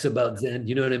talks about Zen.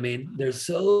 You know what I mean? There's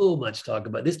so much talk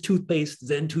about this toothpaste,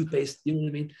 Zen toothpaste. You know what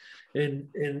I mean?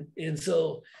 And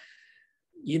so,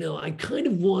 I kind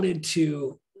of wanted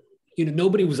to,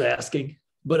 nobody was asking.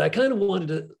 But I kind of wanted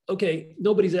to, okay,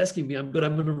 nobody's asking me, but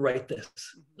I'm going to write this.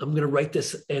 I'm going to write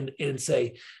this and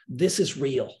say, this is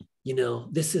real.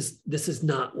 This is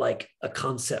not like a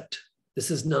concept. This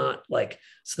is not like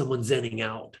someone zenning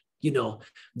out.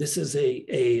 This is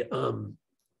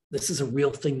this is a real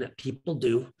thing that people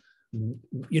do.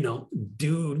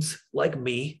 Dudes like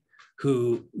me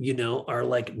who, are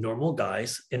like normal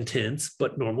guys, intense,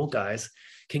 but normal guys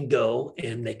can go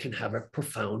and they can have a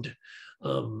profound,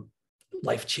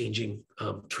 life-changing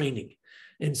training.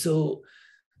 And so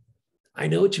I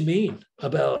know what you mean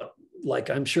about, like,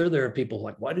 I'm sure there are people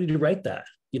like, why did you write that?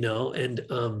 And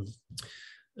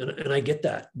I get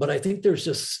that, but I think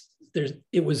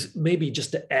it was maybe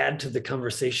just to add to the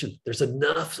conversation. There's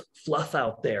enough fluff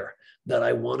out there that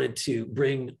I wanted to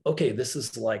bring, okay, this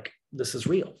is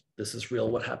real. This is real.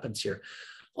 What happens here?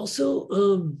 Also,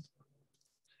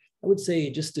 I would say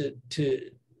just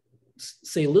to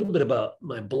say a little bit about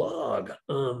my blog.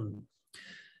 When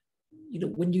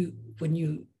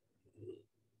you,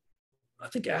 I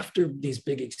think after these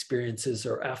big experiences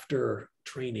or after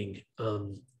training,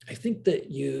 I think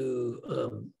that you've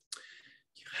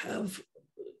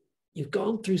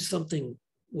gone through something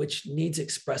which needs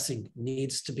expressing,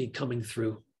 needs to be coming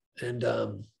through, and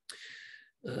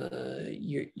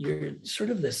you're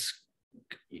sort of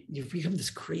you've become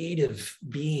this creative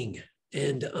being,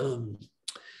 and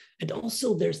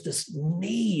also there's this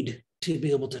need to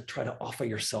be able to try to offer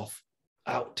yourself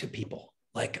out to people.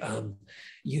 Like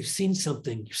you've seen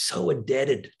something, you're so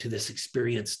indebted to this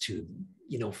experience, to,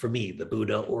 for me, the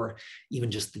Buddha, or even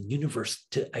just the universe.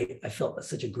 I felt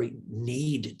such a great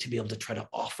need to be able to try to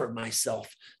offer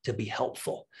myself to be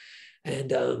helpful.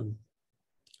 And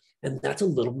that's a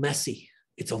little messy.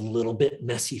 It's a little bit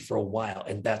messy for a while.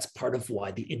 And that's part of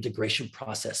why the integration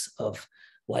process of,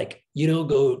 like, you don't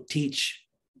go teach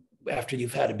after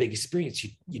you've had a big experience.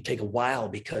 You take a while,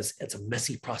 because it's a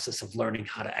messy process of learning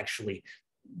how to actually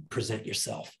present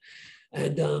yourself.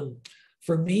 And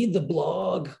for me, the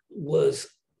blog was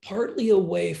partly a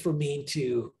way for me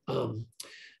to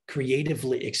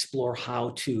creatively explore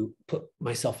how to put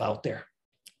myself out there.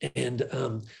 And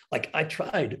like, I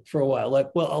tried for a while,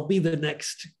 like, well, I'll be the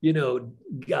next,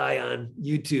 guy on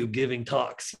YouTube giving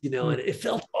talks, and it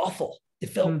felt awful. It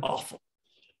felt awful.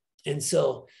 And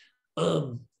so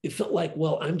it felt like,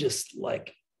 well, I'm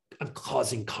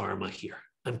causing karma here.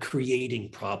 I'm creating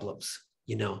problems,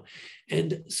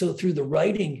 And so through the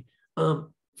writing,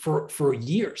 for a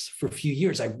few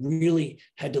years, I really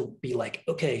had to be like,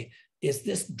 okay, is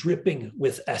this dripping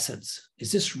with essence?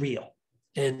 Is this real?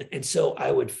 And so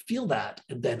I would feel that,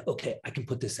 and then, okay, I can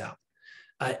put this out.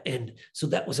 And so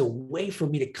that was a way for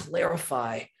me to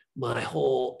clarify my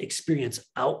whole experience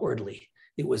outwardly.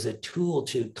 It was a tool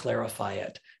to clarify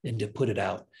it and to put it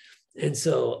out. And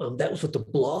so that was what the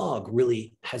blog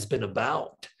really has been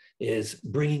about, is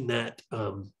bringing that.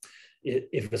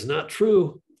 If it's not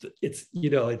true, it's,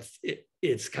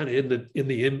 it's kind of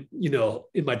in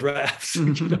my drafts,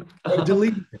 I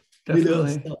delete it,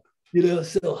 Definitely.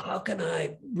 so how can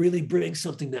I really bring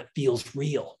something that feels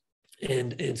real?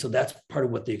 And so that's part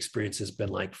of what the experience has been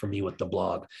like for me with the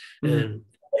blog. And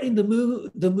writing the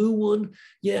moo one,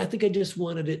 yeah, I think I just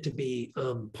wanted it to be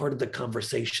part of the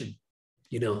conversation,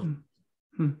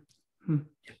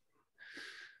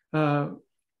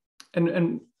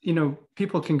 And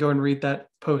people can go and read that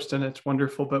post, and it's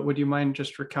wonderful, but would you mind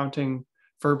just recounting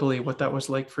verbally what that was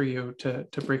like for you to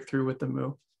break through with the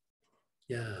moo?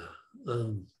 Yeah.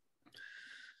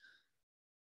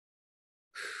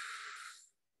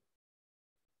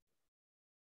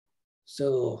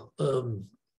 So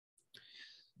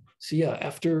yeah,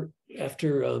 after I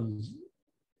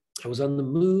was on the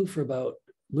moo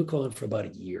koan for about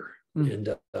a year, and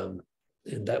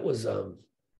that was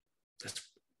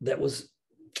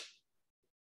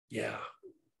yeah.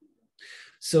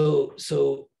 So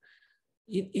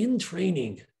in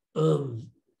training, there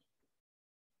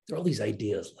are all these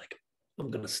ideas like,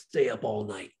 I'm gonna stay up all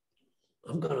night.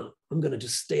 I'm gonna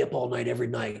just stay up all night every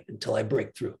night until I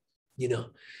break through.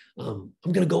 I'm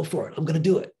gonna go for it. I'm gonna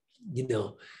do it.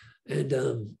 And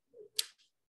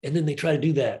then they try to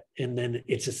do that, and then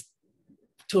it's just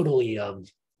totally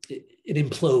it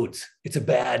implodes. It's a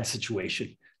bad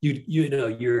situation.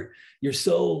 You're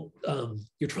so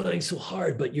you're trying so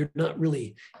hard, but you're not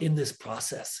really in this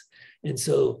process. And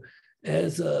so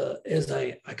as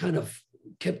I kind of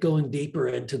kept going deeper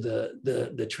into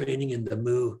the training in the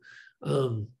moo,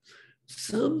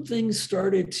 some things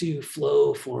started to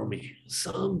flow for me.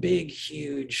 Some big,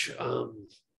 huge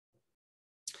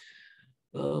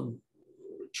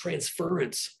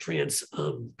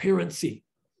transparency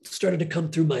started to come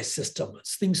through my system.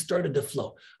 Things started to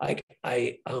flow.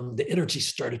 The energy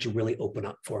started to really open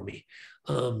up for me,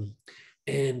 and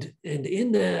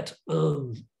in that,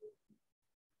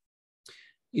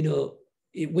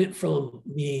 it went from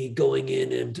me going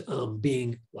in and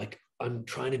being like, I'm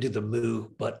trying to do the moo,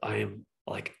 but I am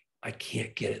like, I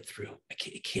can't get it through.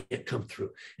 It can't come through.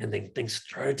 And then things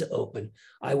started to open.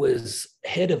 I was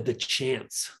head of the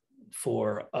chants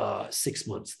for 6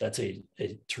 months. That's a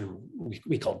term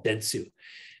we call densu.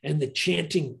 And the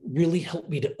chanting really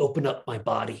helped me to open up my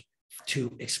body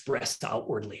to express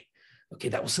outwardly. Okay,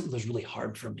 that was something that was really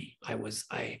hard for me. I was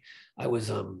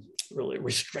really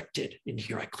restricted in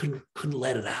here. I couldn't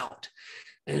let it out.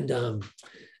 And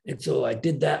so I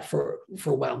did that for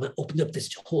a while, and that opened up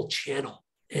this whole channel.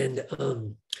 And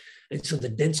so the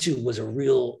densu was a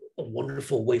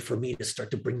wonderful way for me to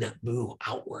start to bring that moo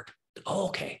outward. Oh,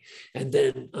 okay. And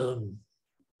then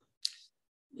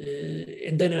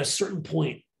at a certain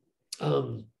point,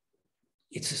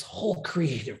 it's this whole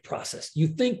creative process. You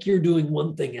think you're doing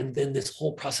one thing, and then this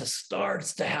whole process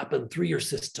starts to happen through your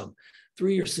system.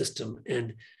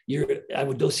 And I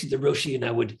would go see the Roshi, and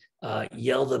I would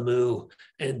yell the moo,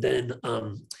 and then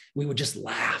we would just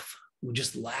laugh. We would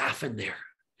just laugh in there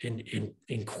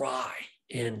and cry,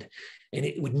 and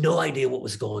it with no idea what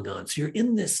was going on. So you're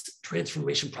in this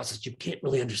transformation process you can't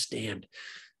really understand.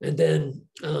 And then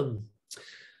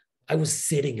I was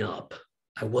sitting up.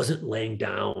 I wasn't laying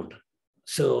down.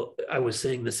 So I was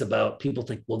saying this about people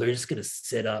think, well, they're just going to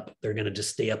sit up. They're going to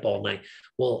just stay up all night.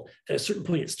 Well, at a certain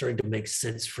point, it started to make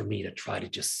sense for me to try to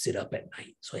just sit up at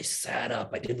night. So I sat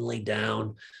up. I didn't lay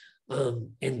down.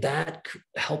 And that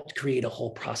helped create a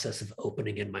whole process of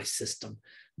opening in my system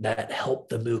that helped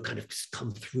the moo kind of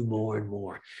come through more and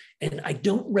more. And I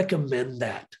don't recommend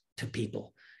that to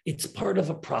people. It's part of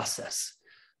a process.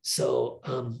 So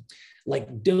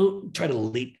don't try to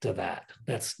leap to that.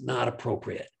 That's not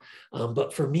appropriate.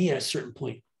 But for me, at a certain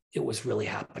point, it was really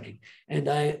happening. And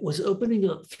I was opening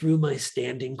up through my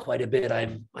standing quite a bit.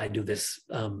 I do this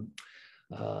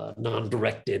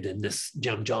non-directed and this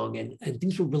Zhan Zhuang, and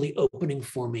things were really opening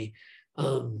for me.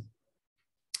 And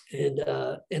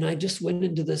I just went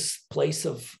into this place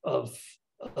of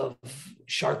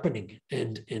sharpening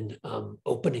and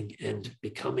opening and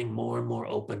becoming more and more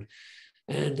open.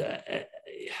 And at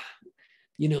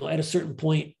a certain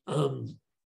point,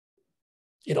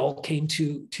 it all came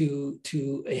to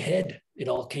a head. It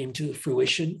all came to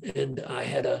fruition, and I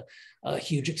had a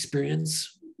huge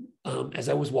experience as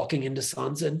I was walking into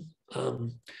Zazen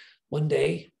one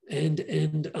day,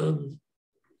 and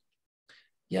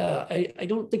yeah, I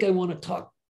don't think I want to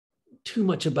talk too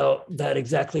much about that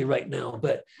exactly right now,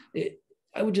 but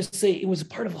I would just say it was a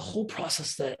part of a whole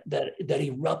process that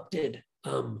erupted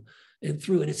and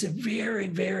through, and it's a very,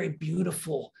 very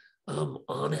beautiful,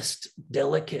 honest,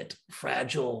 delicate,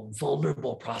 fragile,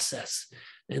 vulnerable process.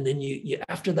 And then you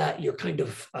after that, you're kind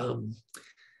of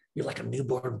you're like a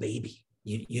newborn baby.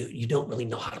 You don't really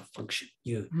know how to function.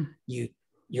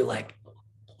 You're like,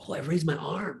 oh, I raised my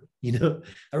arm,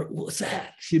 or what's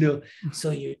that, so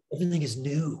everything is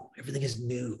new. Everything is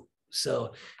new.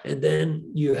 So, and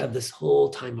then you have this whole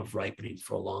time of ripening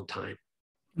for a long time,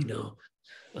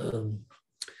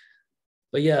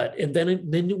 but yeah, and then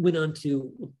it went on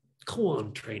to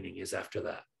koan training is after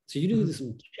that. So you do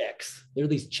some checks. There are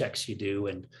these checks you do,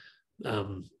 and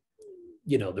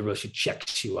the Roshi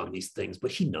checks you on these things,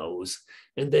 but he knows.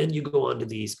 And then you go on to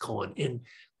these koan.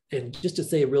 And just to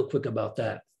say real quick about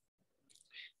that,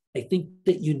 I think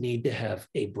that you need to have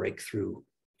a breakthrough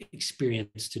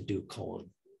experience to do koan.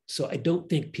 So I don't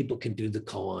think people can do the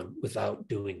koan without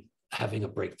having a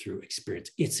breakthrough experience.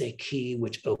 It's a key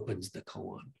which opens the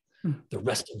koan, the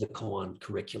rest of the koan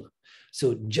curriculum.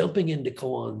 So jumping into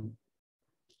koan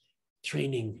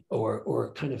training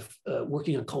or kind of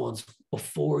working on koans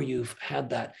before you've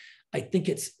had that, I think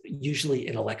it's usually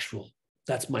intellectual.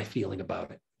 That's my feeling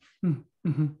about it.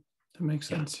 Mm-hmm. That makes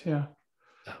sense. Yeah.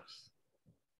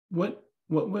 What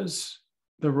was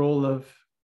the role of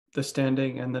the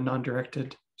standing and the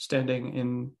non-directed standing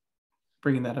in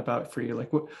bringing that about for you?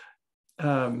 Like, what?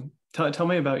 Tell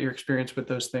me about your experience with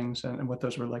those things and what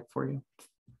those were like for you.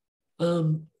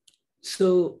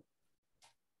 So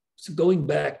going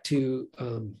back to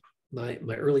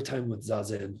my early time with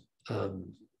Zazen,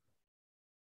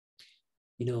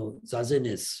 Zazen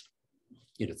is,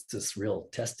 it's this real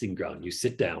testing ground. You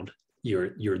sit down,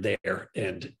 you're there,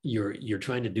 and you're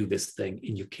trying to do this thing,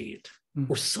 and you can't.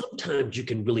 Or sometimes you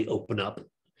can really open up.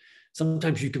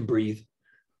 Sometimes you can breathe.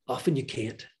 Often you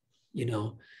can't.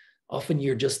 Often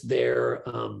you're just there,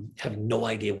 having no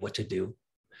idea what to do,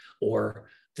 or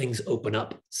things open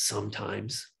up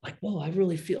sometimes. Like, whoa, I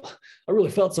really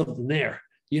felt something there,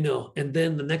 And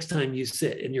then the next time you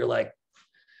sit, and you're like,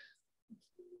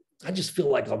 I just feel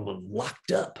like I'm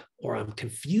locked up, or I'm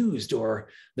confused, or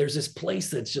there's this place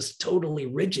that's just totally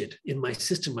rigid in my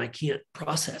system I can't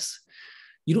process.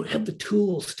 You don't have the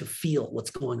tools to feel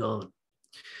what's going on.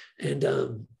 And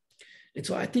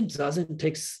so I think Zazen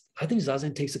takes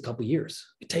a couple years.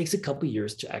 It takes a couple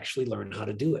years to actually learn how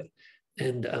to do it.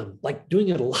 And like doing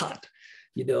it a lot,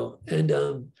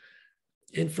 and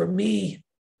for me,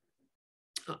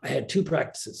 I had two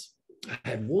practices. I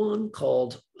had one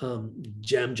called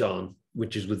Zhan Zhuang,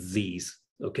 which is with Z's,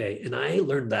 okay? And I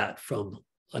learned that from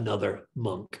another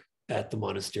monk at the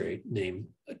monastery named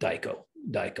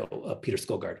Peter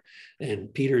Skogard.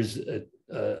 And Peter's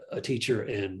a teacher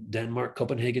in Denmark,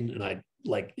 Copenhagen, and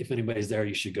if anybody's there,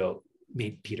 you should go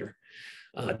meet Peter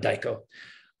Daiko.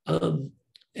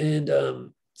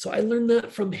 So I learned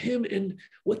that from him. And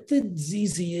what the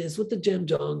ZZ is, what the Zhan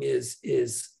Zhuang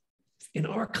is in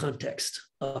our context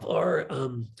of our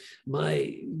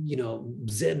my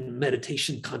Zen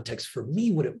meditation context, for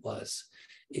me, what it was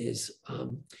is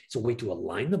it's a way to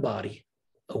align the body,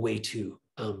 a way to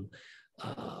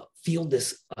feel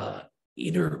this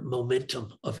inner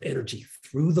momentum of energy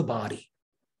through the body,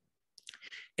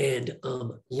 and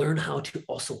learn how to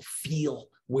also feel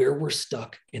where we're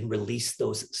stuck and release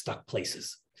those stuck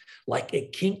places. Like a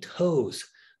kinked hose,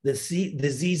 the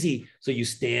ZZ. So you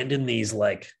stand in these,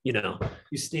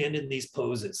 you stand in these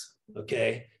poses,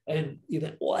 okay? And you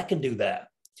think, well, I can do that.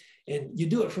 And you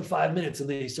do it for 5 minutes, and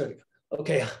then you start,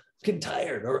 okay, I'm getting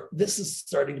tired, or this is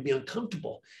starting to be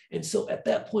uncomfortable. And so at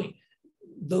that point,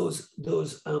 those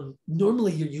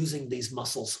normally you're using these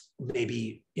muscles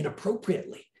maybe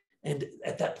inappropriately. And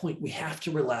at that point, we have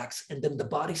to relax, and then the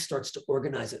body starts to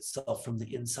organize itself from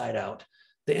the inside out.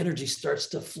 The energy starts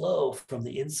to flow from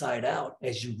the inside out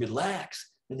as you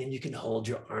relax, and then you can hold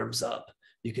your arms up.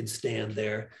 You can stand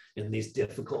there in these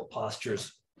difficult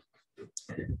postures.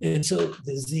 And so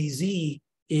the ZZ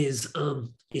is,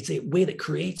 it's a way that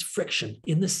creates friction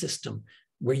in the system,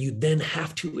 where you then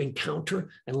have to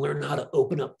encounter and learn how to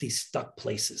open up these stuck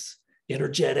places,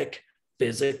 energetic,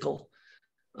 physical.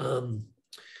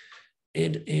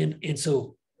 And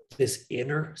so this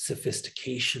inner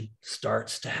sophistication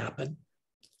starts to happen,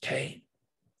 okay?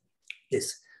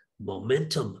 This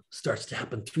momentum starts to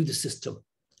happen through the system.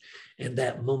 And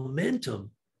that momentum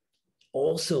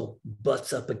also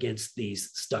butts up against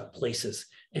these stuck places,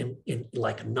 and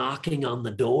like knocking on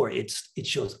the door, it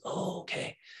shows, oh,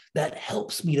 okay, that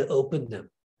helps me to open them.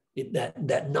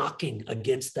 That knocking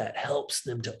against that helps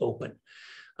them to open.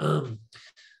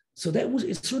 So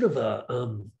it's sort of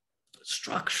a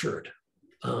structured.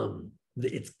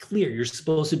 It's clear you're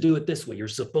supposed to do it this way. You're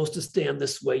supposed to stand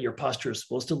this way. Your posture is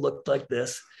supposed to look like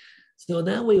this. So in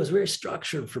that way, it was very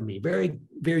structured for me, very,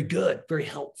 very good, very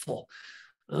helpful.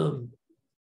 And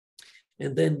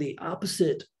then the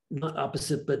opposite, not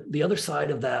opposite, but the other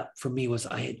side of that for me was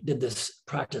I did this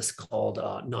practice called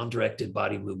non-directed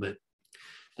body movement.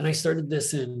 And I started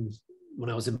this when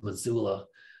I was in Missoula.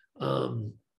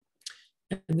 And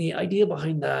the idea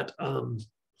behind that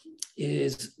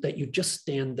is that you just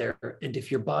stand there. And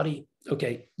if your body,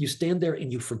 you stand there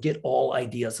and you forget all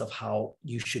ideas of how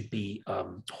you should be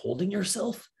holding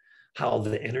yourself, how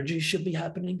the energy should be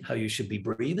happening, how you should be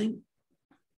breathing.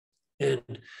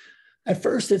 And at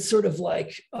first, it's sort of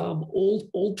like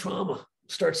old trauma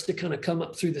starts to kind of come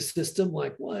up through the system.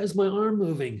 Like, why is my arm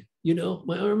moving?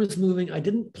 My arm is moving. I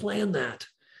didn't plan that.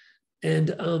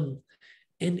 And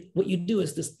what you do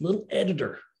is this little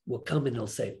editor will come and he'll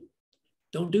say,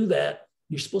 don't do that.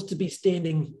 You're supposed to be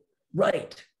standing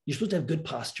right. You're supposed to have good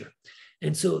posture.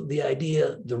 And so the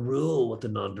idea, the rule with the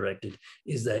non-directed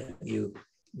is that you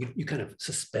kind of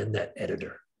suspend that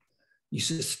editor. You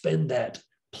suspend that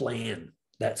plan,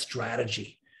 that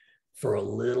strategy for a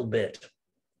little bit.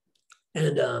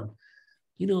 And,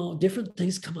 different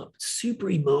things come up, super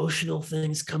emotional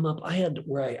things come up. I had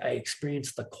where I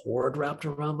experienced the cord wrapped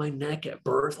around my neck at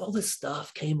birth. All this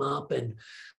stuff came up and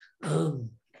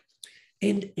then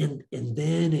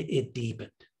it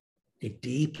deepened. It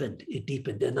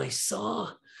deepened. And I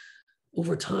saw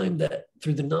over time that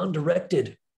through the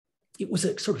non-directed, it was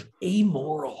a sort of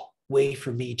amoral way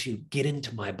for me to get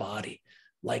into my body.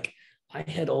 Like I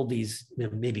had all these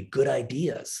maybe good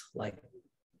ideas, like,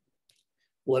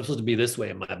 well, I'm supposed to be this way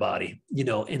in my body,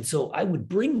 and so I would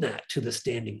bring that to the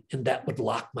standing and that would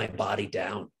lock my body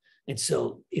down. And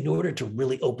so in order to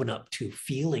really open up to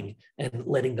feeling and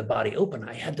letting the body open,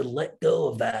 I had to let go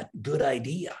of that good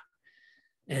idea.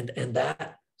 And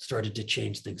that started to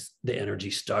change things. The energy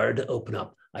started to open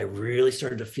up. I really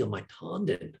started to feel my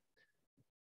tanden.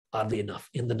 Oddly enough,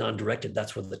 in the non-directed,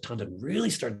 that's where the tanden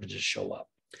really started to show up.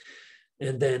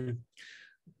 And then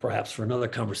perhaps for another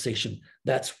conversation,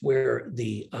 that's where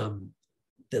the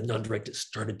non-directed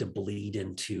started to bleed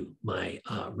into my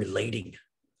relating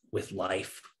with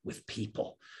life, with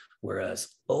people. Whereas,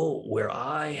 where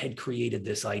I had created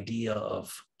this idea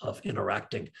of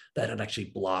interacting, that had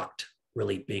actually blocked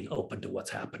really being open to what's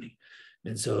happening.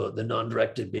 And so the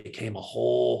non-directed became a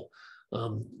whole,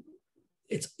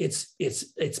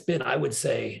 it's been, I would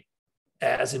say,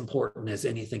 as important as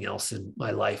anything else in my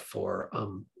life for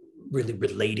really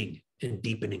relating and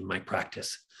deepening my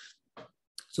practice.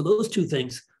 So those two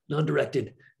things,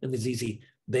 non-directed and the ZZ,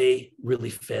 they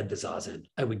really fed the Zazen.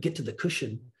 I would get to the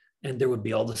cushion and there would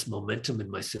be all this momentum in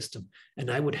my system. And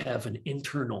I would have an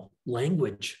internal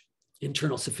language,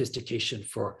 internal sophistication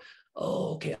for,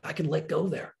 I can let go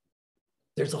there.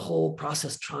 There's a whole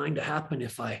process trying to happen.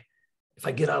 If I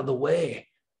get out of the way,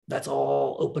 that's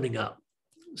all opening up.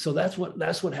 So that's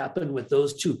what happened with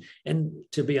those two. And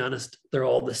to be honest, they're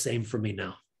all the same for me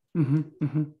now. Mm-hmm,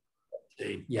 mm-hmm.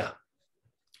 Yeah.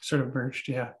 Sort of merged.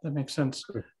 Yeah, that makes sense.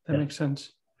 That makes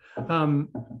sense. One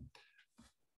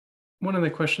of the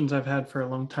questions I've had for a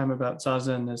long time about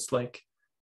Zazen is like,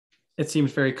 it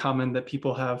seems very common that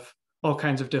people have all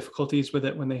kinds of difficulties with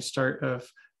it when they start, of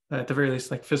at the very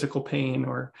least, like physical pain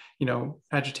or,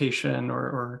 agitation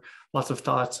or lots of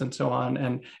thoughts and so on.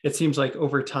 And it seems like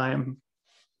over time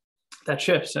that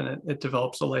shifts and it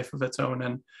develops a life of its own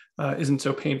and isn't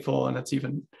so painful, and it's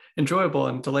even enjoyable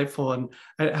and delightful. And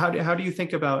how do you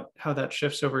think about how that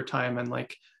shifts over time, and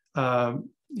like,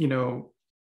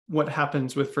 what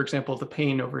happens with, for example, the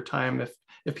pain over time,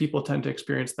 if people tend to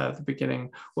experience that at the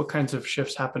beginning, what kinds of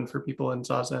shifts happen for people in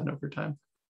Zazen over time?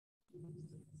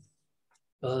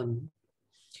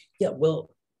 Well,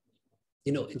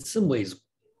 in some ways,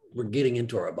 we're getting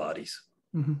into our bodies.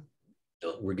 Mm-hmm.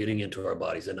 We're getting into our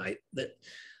bodies, and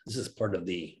this is part of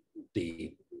the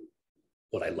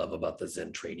what I love about the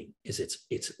Zen training is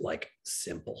it's like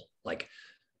simple, like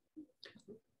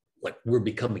we're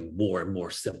becoming more and more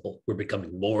simple. We're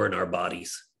becoming more in our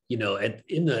bodies. And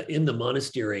in the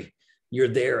monastery, you're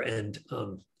there, and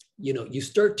you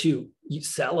start to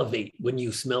salivate when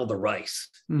you smell the rice.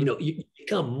 You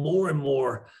become more and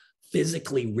more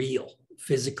physically real,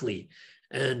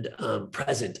 and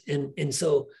present. And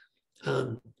so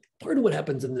part of what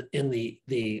happens in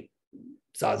the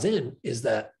Zazen is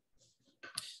that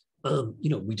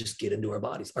we just get into our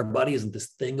bodies. Our body isn't this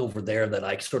thing over there that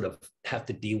I sort of have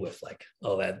to deal with, like,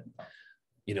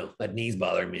 that knee's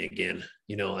bothering me again.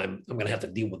 I'm gonna have to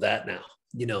deal with that now.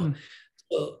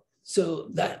 So so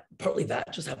that partly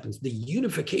that just happens. The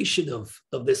unification of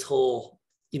this whole,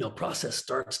 process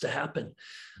starts to happen.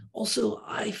 Also,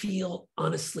 I feel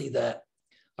honestly that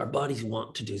our bodies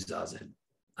want to do Zazen.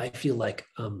 I feel like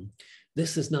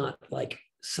this is not like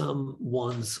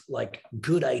someone's like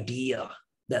good idea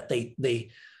that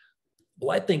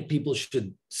well, I think people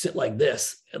should sit like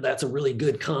this. That's a really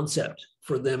good concept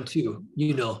for them to,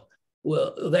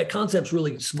 well, that concept's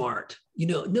really smart.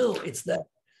 No, it's that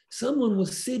someone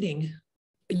was sitting,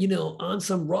 on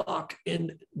some rock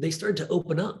and they started to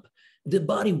open up. The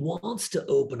body wants to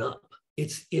open up.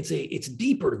 It's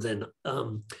deeper than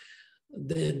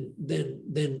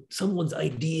someone's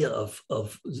idea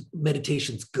of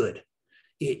meditation's good.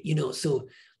 So,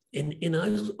 and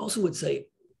I also would say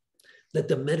that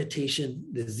the meditation,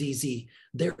 the ZZ,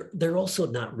 they're also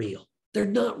not real. They're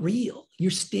not real.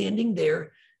 You're standing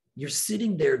there, you're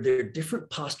sitting there. There are different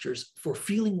postures for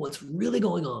feeling what's really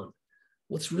going on.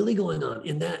 What's really going on.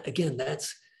 And that, again,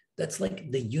 that's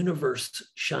like the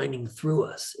universe shining through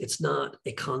us. It's not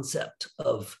a concept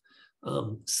of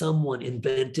someone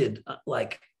invented.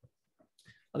 Like,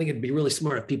 I think it'd be really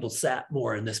smart if people sat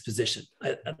more in this position.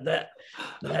 That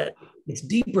it's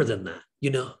deeper than that,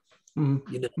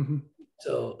 Mm-hmm.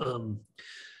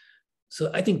 So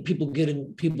I think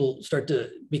people start to,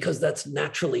 because that's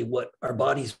naturally what our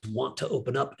bodies want to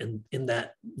open up, and in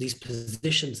that these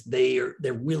positions, they're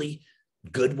really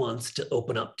good ones to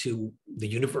open up to the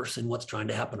universe and what's trying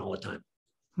to happen all the time.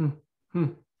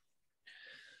 Mm-hmm.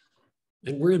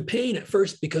 And we're in pain at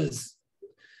first because,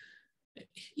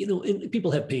 and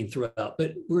people have pain throughout,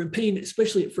 but we're in pain,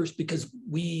 especially at first because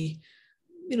we,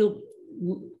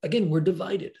 again, we're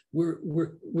divided. We're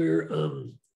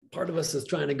part of us is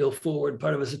trying to go forward,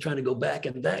 part of us is trying to go back,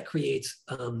 and that creates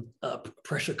a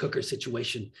pressure cooker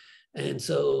situation. And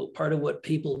so part of what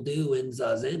people do in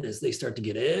Zazen is they start to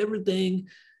get everything.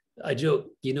 I joke,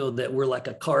 that we're like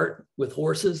a cart with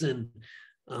horses and,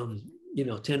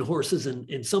 10 horses,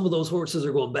 and some of those horses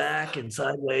are going back and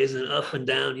sideways and up and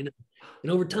down,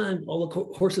 and over time, all the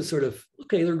horses sort of,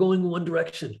 okay, they're going in one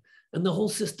direction and the whole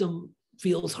system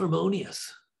feels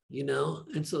harmonious,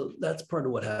 and so that's part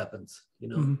of what happens,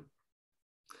 Mm-hmm.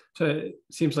 So it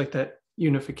seems like that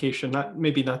unification,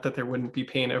 maybe not that there wouldn't be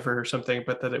pain ever or something,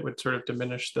 but that it would sort of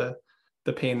diminish the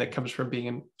pain that comes from being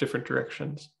in different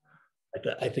directions.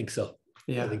 I think so.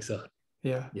 Yeah. I think so.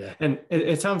 Yeah. Yeah. And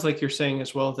it sounds like you're saying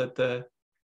as well that the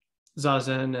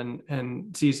Zazen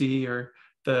and ZZ, or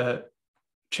the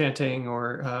chanting,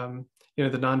 or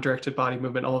the non-directed body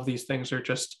movement, all of these things are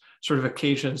just sort of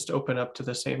occasions to open up to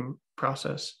the same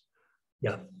process.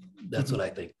 Yeah, that's Mm-hmm. what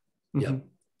I think. Mm-hmm. Yeah,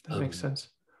 that makes sense.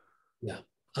 Yeah,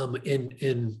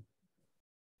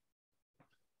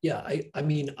 yeah, I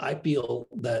mean, I feel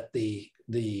that the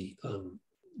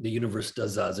universe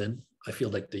does Zazen. I feel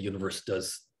like the universe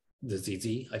does the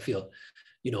ZZ. I feel,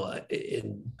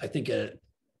 and I think at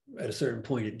a certain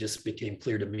point, it just became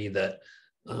clear to me that,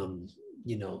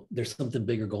 there's something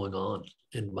bigger going on,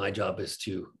 and my job is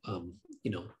to,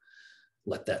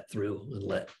 let that through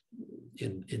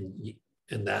and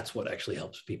and that's what actually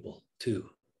helps people too.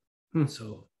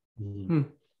 So.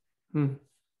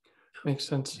 Makes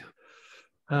sense.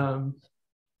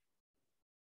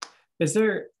 Is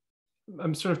there,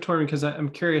 I'm sort of torn because I'm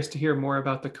curious to hear more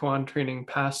about the koan training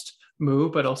past Mu,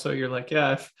 but also you're like,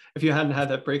 yeah, if you hadn't had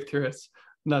that breakthrough, it's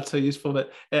not so useful.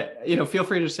 But feel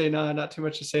free to say no, not too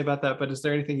much to say about that. But is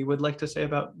there anything you would like to say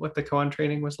about what the koan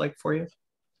training was like for you?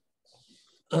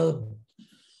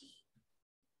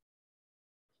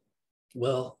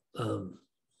 Well,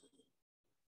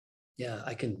 yeah,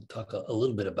 I can talk a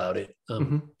little bit about it,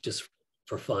 just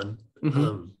for fun.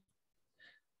 Mm-hmm.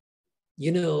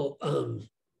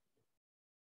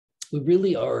 We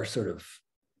really are sort of,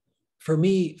 for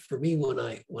me, when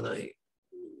I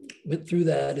went through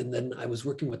that, and then I was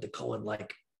working with the koan,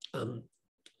 like,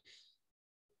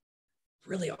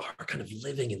 really are kind of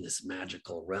living in this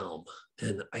magical realm.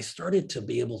 And I started to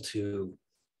be able to,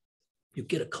 you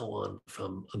get a koan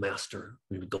from a master,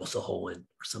 maybe Gosa Hoen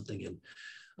or something,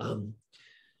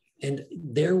 and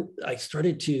there I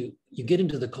started to, you get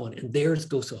into the koan, and there's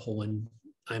Gosa Hoen.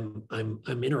 I'm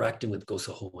interacting with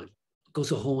Gosa Hoen.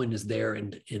 Gosa Hoen is there,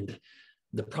 and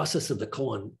the process of the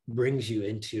koan brings you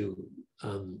into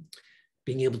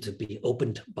being able to be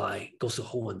opened by Gosa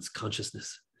Hoen's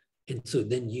consciousness, and so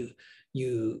then you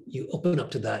open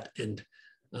up to that, and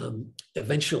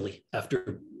eventually,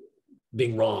 after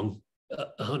being wrong,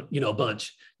 a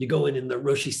bunch, you go in, and the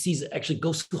Roshi sees it. Actually,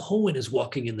 Gosa Hoen is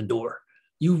walking in the door.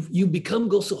 You become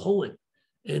Gosa Hoen,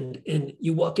 and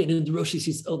you walk in, and the Roshi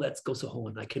sees, oh, that's Gosa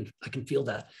Hoen. I can feel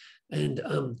that, and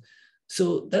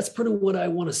so that's part of what I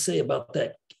want to say about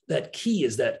that that key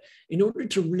is that in order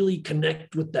to really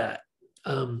connect with that,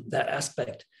 that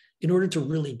aspect, in order to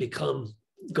really become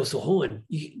Gosohoan,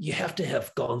 you have to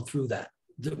have gone through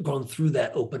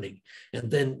that opening.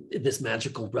 And then this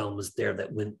magical realm is there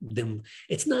that when then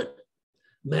it's not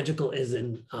magical as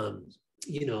in,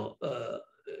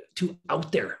 too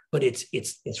out there, but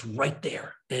it's right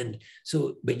there. And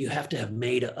so, but you have to have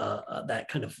made that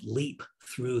kind of leap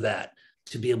through that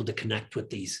to be able to connect with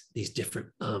these different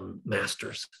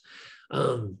masters.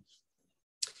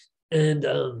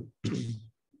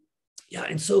 Yeah,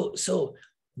 and so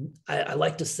I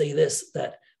like to say this,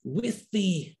 that with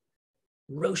the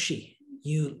Roshi,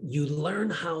 you learn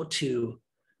how to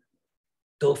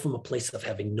go from a place of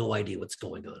having no idea what's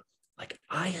going on. Like,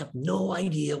 I have no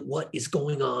idea what is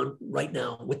going on right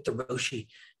now with the Roshi,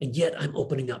 and yet I'm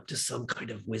opening up to some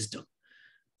kind of wisdom.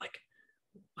 Like,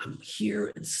 I'm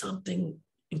here and something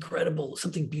incredible,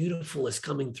 something beautiful is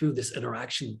coming through this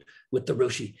interaction with the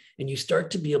Roshi. And you start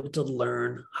to be able to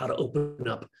learn how to open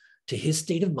up to his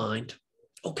state of mind.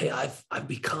 Okay, I've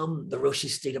become the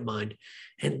Roshi's state of mind.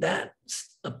 And that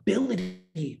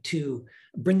ability to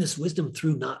bring this wisdom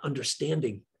through not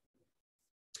understanding,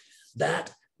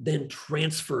 that then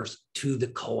transfers to the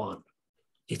koan.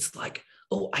 It's like,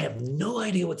 oh, I have no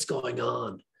idea what's going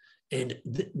on. And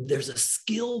there's a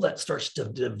skill that starts to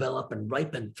develop and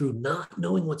ripen through not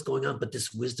knowing what's going on, but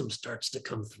this wisdom starts to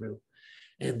come through.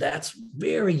 And that's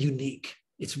very unique.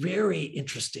 It's very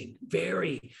interesting,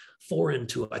 very foreign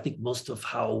to, I think, most of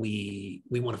how we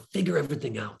want to figure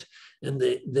everything out. And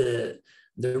the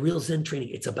real Zen training,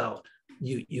 it's about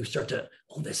you start to,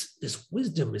 oh, this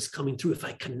wisdom is coming through if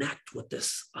I connect with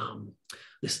this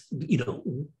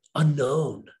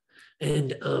unknown.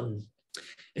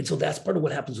 And so that's part of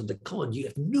what happens with the koan. You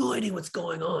have no idea what's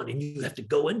going on, and you have to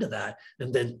go into that,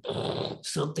 and then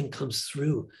something comes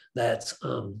through that's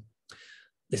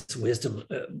this wisdom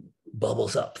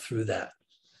bubbles up through that.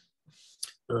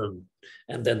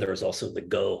 And then there's also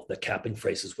the capping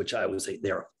phrases, which I would say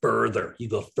they're further. You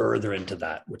go further into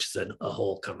that, which is a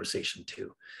whole conversation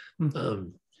too. Mm-hmm.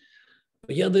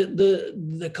 But yeah,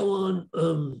 the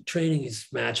koan training is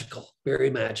magical, very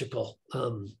magical.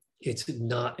 It's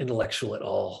not intellectual at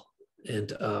all,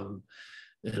 and I'm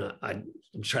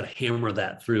trying to hammer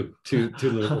that through to the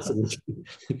listeners.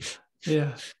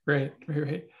 Yeah, right.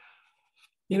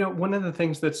 One of the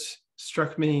things that's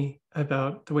struck me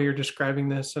about the way you're describing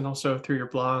this, and also through your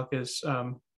blog, is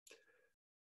I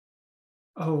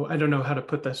don't know how to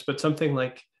put this, but something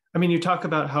like, you talk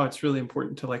about how it's really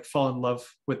important to like fall in love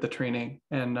with the training,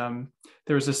 and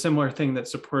there was a similar thing that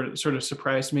sort of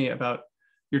surprised me about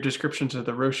your descriptions of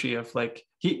the Roshi, of like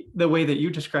the way that you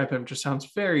describe him just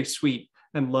sounds very sweet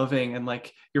and loving, and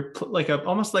like you're like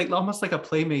almost like a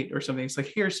playmate or something. It's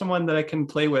like, here's someone that I can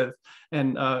play with,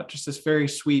 and just this very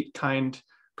sweet, kind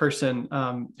person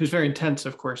who's very intense,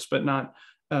 of course, but not.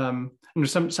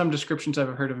 Some descriptions I've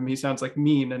heard of him, he sounds like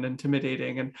mean and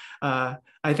intimidating, and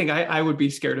I think I would be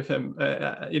scared of him,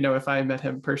 if I met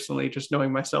him personally, just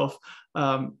knowing myself.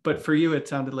 But for you, it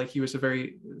sounded like he was a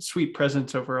very sweet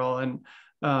presence overall, and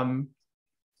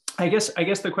I guess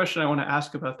the question I want to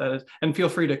ask about that is, and feel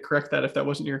free to correct that if that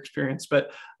wasn't your experience,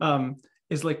 but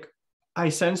is like, I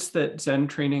sense that Zen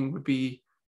training would be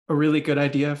a really good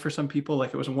idea for some people.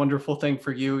 Like, it was a wonderful thing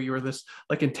for you. You were this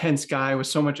like intense guy with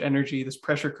so much energy, this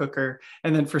pressure cooker.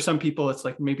 And then for some people, it's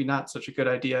like maybe not such a good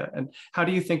idea. And how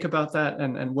do you think about that?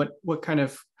 And what kind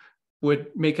of would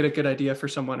make it a good idea for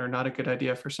someone or not a good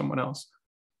idea for someone else?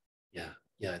 Yeah,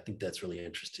 I think that's really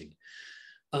interesting.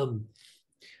 I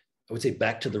would say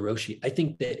back to the Roshi. I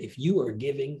think that if you are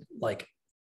giving like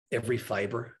every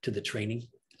fiber to the training,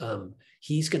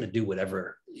 he's going to do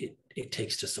whatever it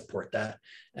takes to support that.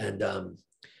 And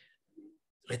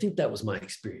I think that was my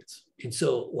experience. And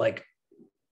so like,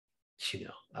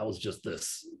 I was just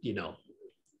this,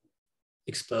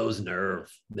 exposed nerve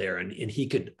there, and he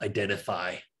could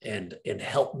identify and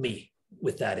help me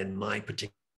with that in my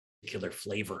particular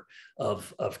flavor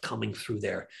of coming through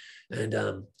there.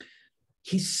 And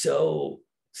he's so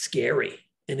scary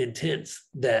and intense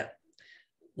that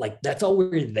like, that's all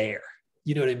we're there.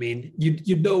 You know what I mean?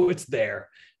 You know it's there.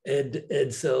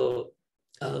 And so,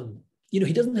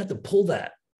 he doesn't have to pull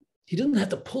that. He doesn't have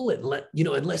to pull it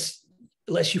unless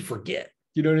you forget,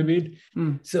 you know what I mean?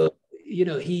 Mm. So,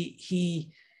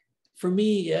 he, for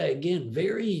me, again,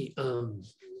 very,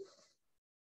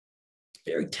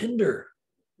 very tender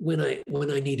when I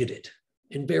needed it,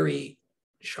 and very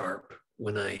sharp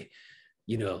when I,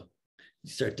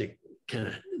 start to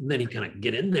then he kind of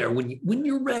get in there when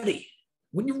you're ready,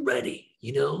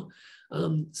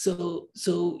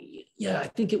 So yeah, I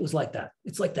think it was like that.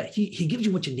 It's like that. He gives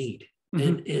you what you need.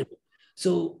 And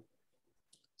so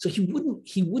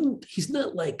he's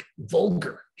not like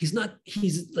vulgar. He's not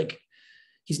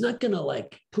gonna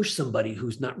like push somebody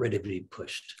who's not ready to be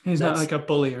pushed. He's not like a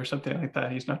bully or something like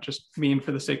that. He's not just mean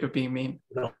for the sake of being mean.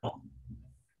 No,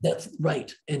 that's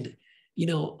right. And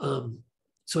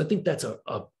so I think that's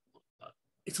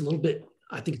it's a little bit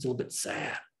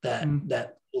sad that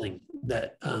that feeling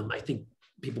that I think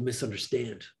people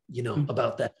misunderstand,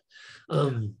 about that.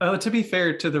 To be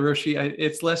fair to the Roshi,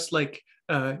 it's less like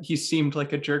he seemed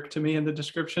like a jerk to me in the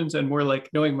descriptions, and more like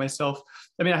knowing myself.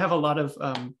 I mean, I have a lot of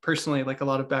personally, like a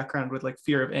lot of background with like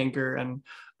fear of anger and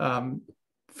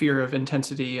fear of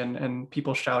intensity and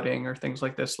people shouting or things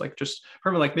like this, like just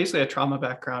from like basically a trauma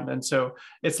background. And so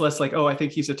it's less like, oh, I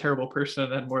think he's a terrible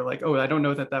person, and more like, oh, I don't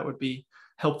know that would be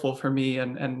helpful for me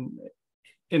and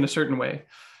in a certain way.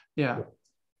 Yeah.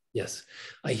 Yes,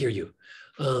 I hear you.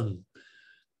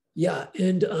 Yeah.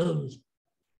 And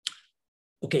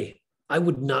okay, I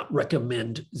would not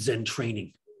recommend Zen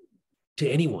training to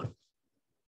anyone.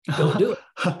 Don't do it.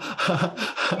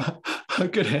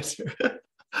 Good answer.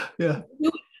 Yeah.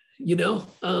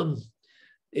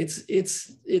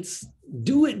 It's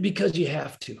do it because you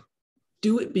have to.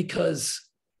 Do it because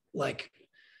like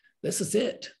this is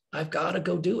it. I've got to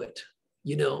go do it.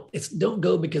 It's don't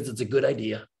go because it's a good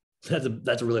idea.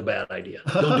 That's a really bad idea.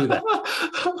 Don't do that.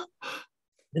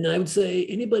 And I would say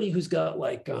anybody who's got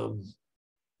like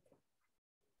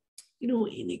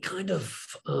any kind of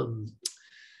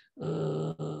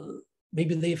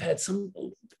maybe they've had some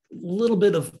little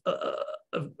bit of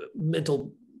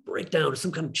mental breakdown or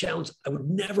some kind of challenge, I would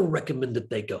never recommend that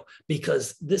they go,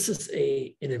 because this is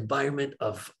an environment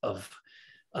of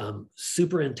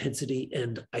super intensity.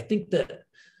 And I think that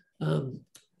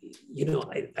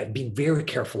I've been very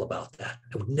careful about that.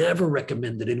 I would never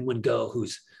recommend that anyone go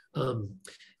who's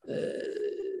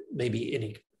maybe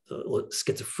any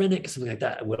schizophrenic, something like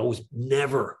that. I would always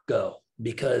never go,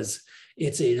 because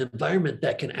it's an environment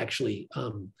that can actually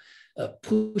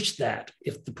push that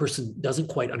if the person doesn't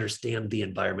quite understand the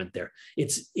environment there.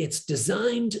 It's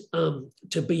designed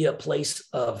to be a place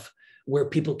of where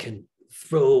people can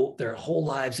throw their whole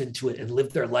lives into it and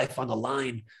live their life on the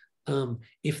line.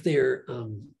 If there's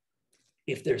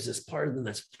this part of them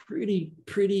that's pretty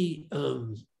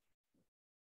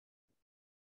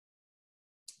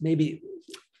maybe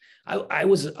I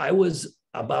was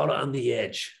about on the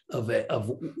edge of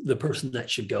the person that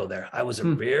should go there. I was a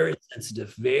very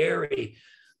sensitive, very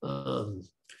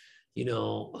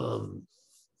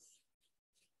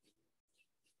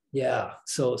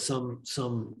so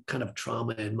some kind of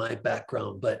trauma in my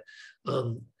background, but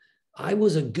I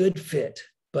was a good fit.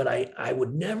 But I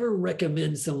would never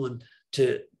recommend someone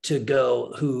to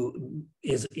go who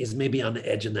is maybe on the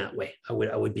edge in that way. I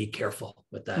would be careful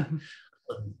with that.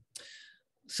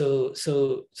 So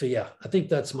yeah, I think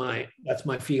that's my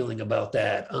feeling about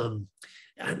that. And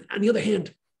on the other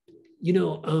hand,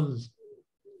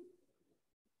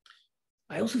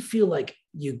 I also feel like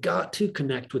you got to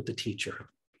connect with the teacher.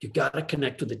 You got to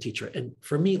connect with the teacher. And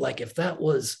for me, like if that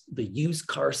was the used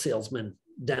car salesman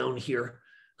down here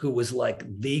who was like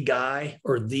the guy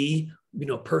or the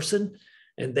person,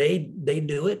 and they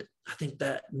knew it, I think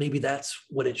that maybe that's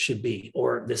what it should be,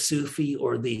 or the Sufi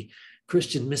or the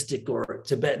Christian mystic or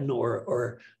Tibetan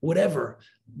or whatever.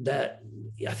 That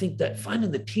I think that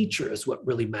finding the teacher is what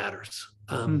really matters.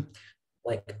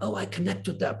 Like, oh, I connect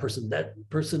with that person,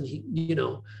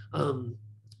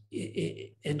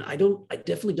 and I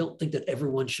definitely don't think that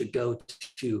everyone should go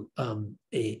to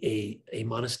a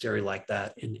monastery like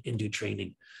that and do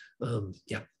training.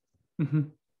 Yeah.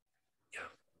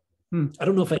 I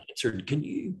don't know if I answered. Can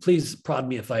you please prod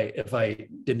me if I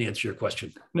didn't answer your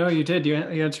question? No, you did. You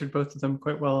answered both of them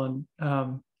quite well. And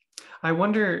I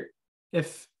wonder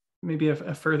if maybe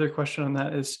a further question on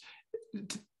that is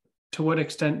to what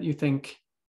extent you think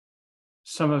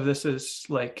some of this is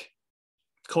like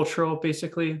cultural,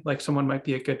 basically, like someone might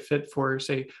be a good fit for,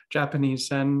 say, Japanese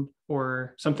Zen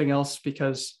or something else,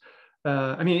 because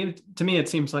I mean, to me, it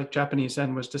seems like Japanese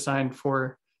Zen was designed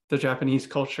for the Japanese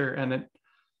culture. And I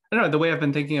don't know, the way I've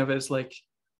been thinking of it is like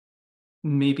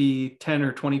maybe 10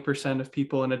 or 20% of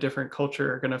people in a different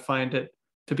culture are going to find it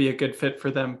to be a good fit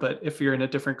for them. But if you're in a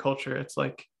different culture, it's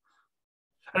like,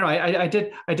 I don't know,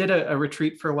 I did a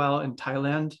retreat for a while in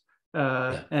Thailand,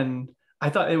 and I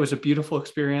thought it was a beautiful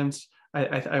experience.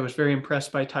 I was very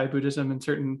impressed by Thai Buddhism in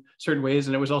certain ways.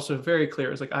 And it was also very clear.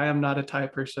 It was like, I am not a Thai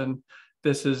person.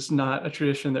 This is not a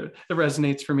tradition that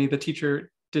resonates for me. The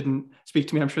teacher didn't speak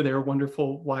to me. I'm sure they were a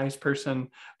wonderful, wise person,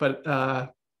 but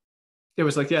it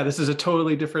was like, yeah, this is a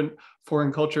totally different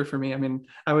foreign culture for me. I mean,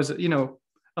 I was,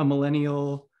 a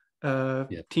millennial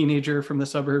Yeah. teenager from the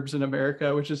suburbs in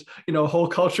America, which is, a whole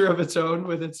culture of its own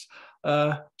with its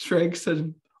strengths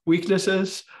and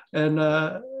weaknesses, and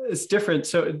it's different.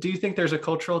 So do you think there's a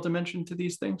cultural dimension to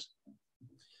these things?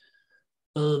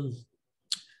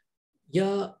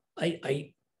 Yeah,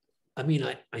 I mean,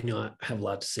 I know I have a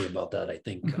lot to say about that, I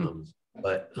think. Mm-hmm.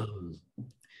 But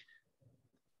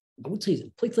I would say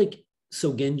a place like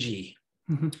Sogenji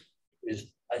Mm-hmm. is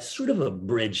a sort of a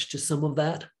bridge to some of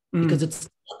that, Mm-hmm. because it's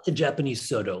not the Japanese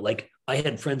Sodo. Like, I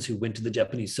had friends who went to the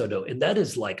Japanese Sodo, and that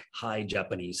is like high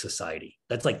Japanese society.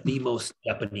 That's like the most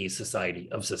Japanese society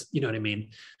of, you know what I mean?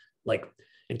 Like,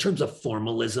 in terms of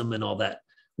formalism and all that,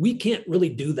 we can't really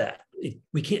do that.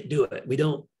 We can't do it.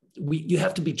 You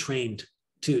have to be trained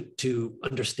to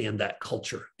understand that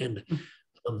culture. And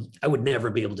I would never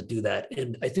be able to do that.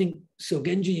 And I think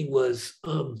Sogenji was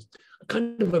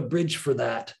kind of a bridge for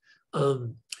that.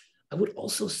 I would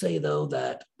also say, though,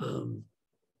 that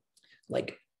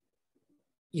like,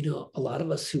 a lot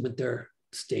of us who went there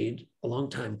stayed a long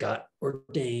time, got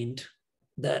ordained,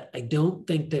 that I don't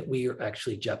think that we are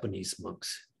actually Japanese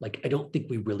monks. Like, I don't think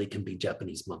we really can be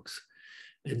Japanese monks.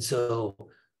 And so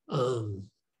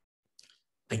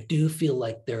I do feel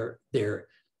like there,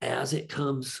 as it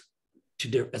comes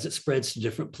to, as it spreads to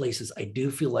different places, I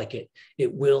do feel like it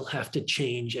will have to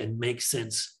change and make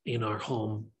sense in our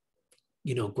home,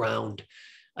 ground.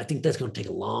 I think that's going to take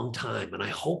a long time. And I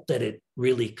hope that it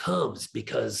really comes,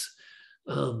 because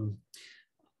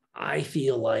I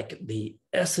feel like the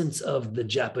essence of the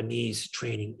Japanese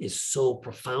training is so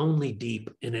profoundly deep,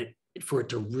 and for it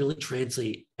to really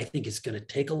translate, I think it's going to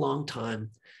take a long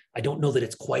time. I don't know that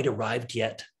it's quite arrived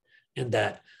yet, and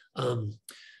that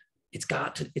it's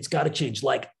got to change.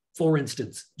 Like, for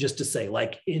instance, just to say,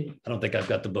 like, I don't think I've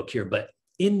got the book here, but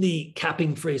in the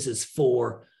capping phrases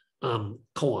for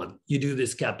koan, you do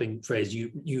this capping phrase,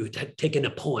 you take in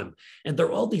a poem, and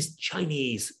they're all these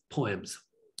Chinese poems,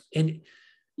 and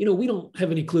we don't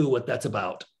have any clue what that's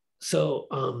about. So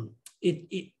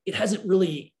it hasn't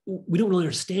really, we don't really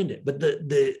understand it, but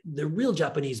the real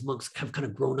Japanese monks have kind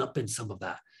of grown up in some of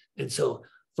that. And so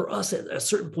for us, at a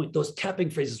certain point, those capping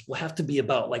phrases will have to be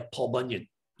about, like, Paul Bunyan.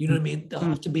 You know what I mean? They'll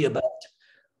have to be about,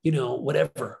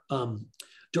 whatever,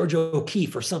 George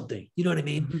O'Keeffe or something. You know what I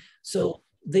mean? Mm-hmm. So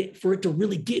for it to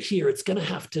really get here, it's going to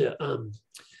have to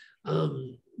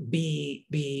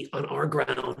be on our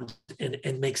ground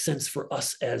and make sense for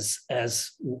us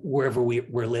as wherever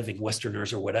we're living,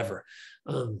 Westerners or whatever.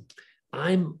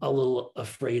 I'm a little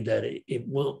afraid that it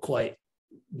won't quite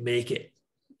make it.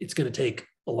 It's going to take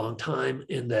a long time,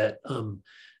 and that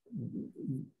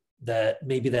that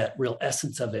maybe that real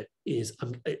essence of it is,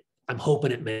 I'm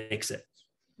hoping it makes it.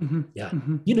 Mm-hmm. Yeah.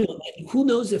 Mm-hmm. Who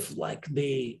knows if, like,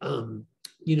 the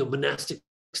monastic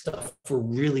stuff will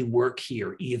really work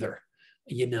here either.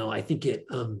 I think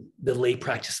the lay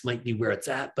practice might be where it's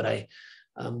at, but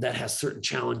that has certain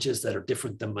challenges that are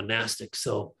different than monastic.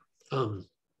 So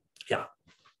yeah,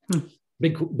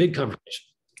 big conversation.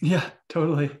 Yeah,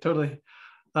 totally.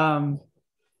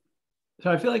 So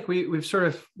I feel like we've sort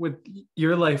of, with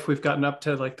your life, we've gotten up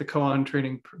to, like, the koan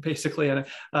training basically, and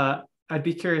I'd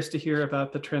be curious to hear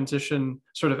about the transition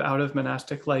sort of out of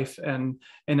monastic life, and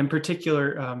in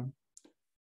particular,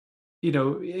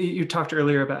 you talked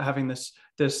earlier about having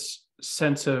this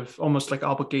sense of almost like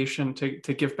obligation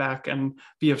to give back and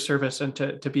be of service and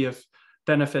to be of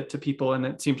benefit to people, and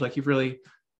it seems like you've really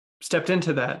stepped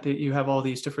into that you have all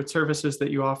these different services that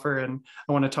you offer, and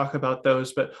I want to talk about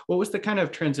those. But what was the kind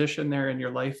of transition there in your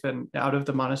life, and out of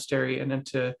the monastery and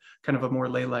into kind of a more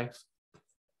lay life?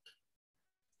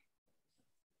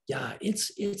 Yeah,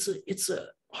 it's a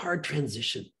hard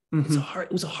transition. Mm-hmm.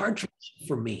 It was a hard transition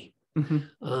for me.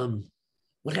 Mm-hmm.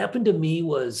 What happened to me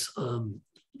was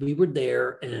we were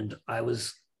there, and I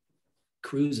was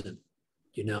cruising.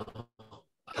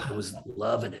 I was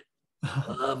loving it,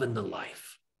 loving the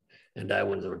life. And I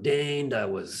was ordained. I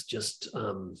was just,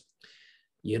 the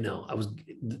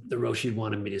Roshi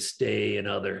wanted me to stay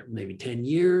another maybe 10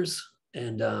 years,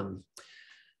 and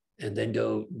then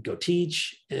go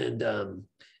teach. And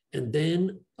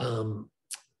then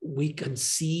we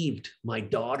conceived my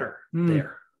daughter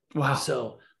there. Wow.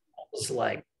 So I was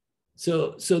like,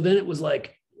 so then it was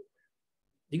like,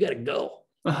 you got to go,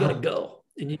 and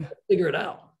you got to figure it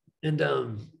out. And,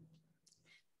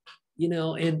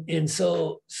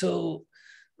 so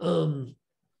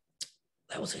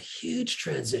that was a huge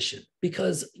transition,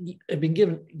 because I've been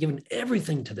given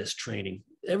everything to this training,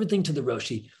 everything to the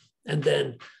Roshi. And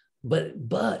then, but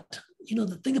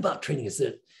the thing about training is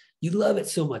that you love it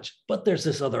so much, but there's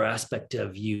this other aspect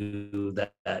of you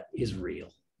that is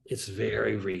real. It's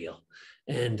very real.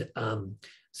 And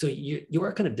So you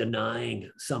are kind of denying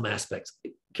some aspects.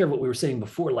 Care what we were saying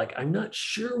before, like, I'm not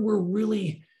sure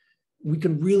we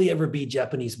can really ever be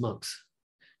Japanese monks,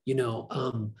 you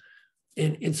know?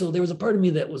 And so there was a part of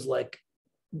me that was like,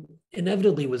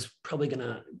 inevitably was probably going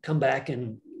to come back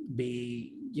and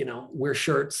be, you know, wear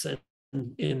shirts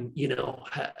and you know,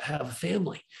 have a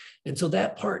family. And so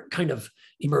that part kind of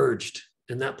emerged,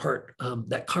 and that part,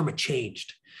 that karma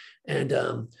changed.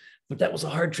 And, but that was a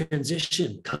hard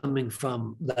transition, coming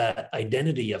from that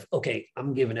identity of, okay,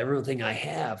 I'm giving everything I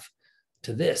have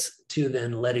to this, to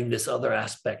then letting this other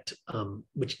aspect,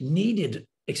 which needed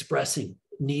expressing,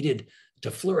 needed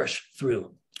to flourish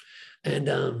through. And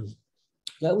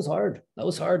that was hard. That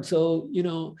was hard. So, you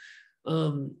know,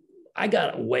 I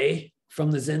got away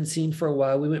from the Zen scene for a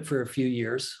while. We went for a few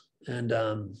years, and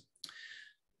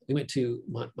we went to,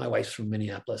 my wife's from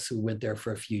Minneapolis, who went there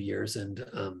for a few years. And,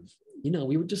 you know,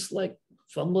 we were just like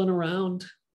fumbling around,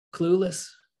 clueless,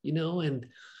 you know, and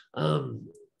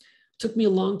took me a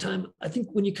long time. I think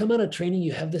when you come out of training,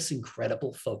 you have this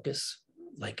incredible focus,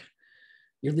 like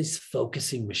you're these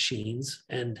focusing machines.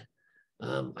 And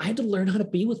I had to learn how to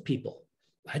be with people.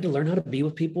 I had to learn how to be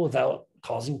with people without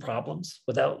causing problems,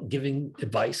 without giving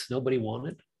advice nobody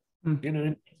wanted. You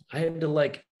know, I had to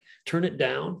like turn it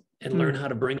down and learn how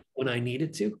to bring it when I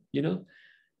needed to, you know,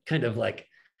 kind of like,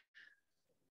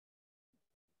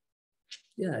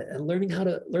 yeah, and learning how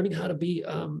to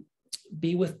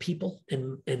be with people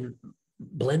and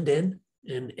blend in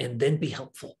and then be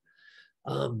helpful.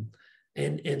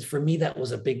 And for me, that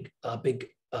was a big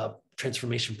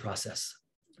transformation process,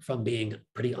 from being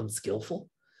pretty unskillful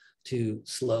to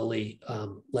slowly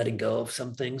letting go of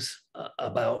some things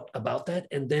about that,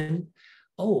 and then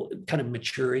kind of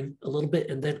maturing a little bit,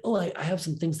 and then I have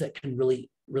some things that can really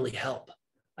help.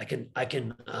 I can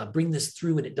bring this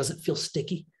through, and it doesn't feel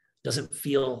sticky, doesn't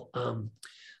feel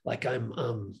like I'm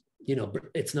you know,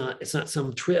 it's not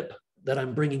some trip that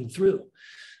I'm bringing through.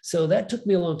 So that took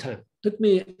me a long time.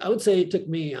 I would say it took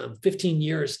me 15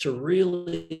 years to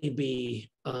really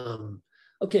be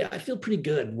okay. I feel pretty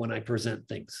good when I present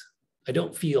things. I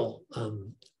don't feel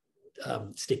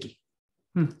sticky,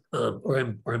 or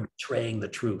I'm betraying the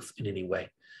truth in any way.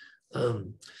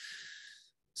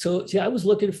 So yeah, I was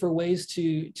looking for ways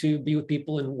to be with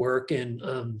people and work,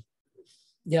 and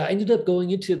yeah, I ended up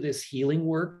going into this healing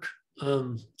work,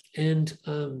 and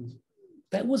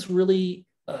that was really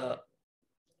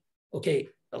okay,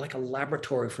 like a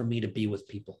laboratory for me to be with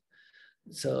people.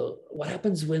 So what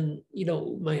happens when, you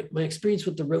know, my experience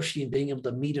with the Roshi and being able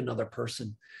to meet another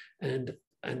person, and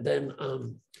then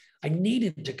I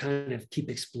needed to kind of keep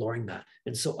exploring that.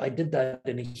 And so I did that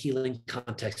in a healing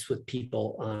context with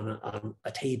people on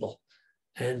a table.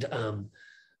 And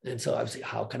so I was like,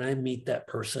 how can I meet that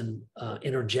person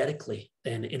energetically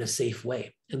and in a safe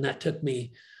way? And that took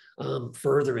me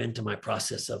further into my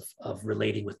process of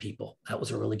relating with people. That was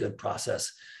a really good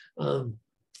process. And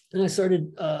I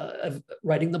started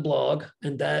writing the blog,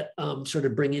 and that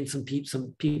started bringing some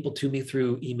people to me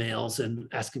through emails and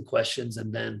asking questions.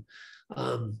 And then,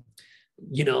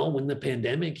 you know, when the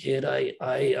pandemic hit,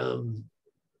 some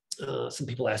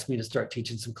people asked me to start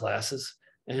teaching some classes,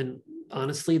 and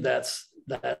honestly, that's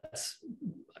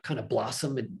kind of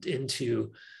blossomed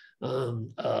into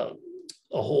a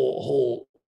whole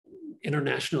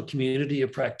international community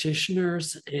of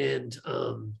practitioners. And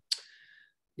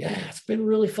yeah, it's been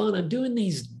really fun. I'm doing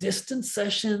these distance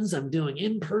sessions. I'm doing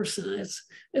in person.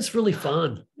 It's really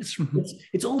fun.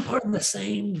 It's all part of the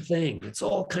same thing. It's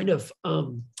all kind of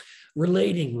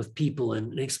relating with people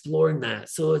and exploring that.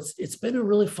 So it's been a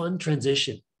really fun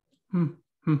transition.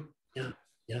 Yeah,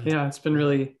 it's been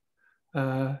really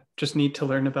just neat to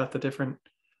learn about the different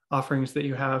offerings that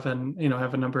you have, and, you know, I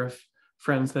have a number of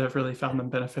friends that have really found them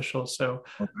beneficial. So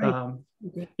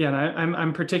yeah, and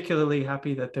I'm particularly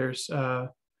happy that there's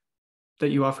that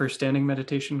you offer standing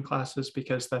meditation classes,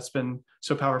 because that's been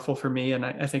so powerful for me. And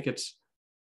I think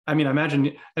I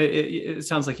imagine it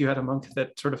sounds like you had a monk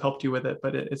that sort of helped you with it,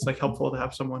 but it's like helpful to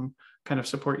have someone kind of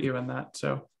support you in that.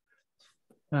 So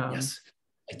yes,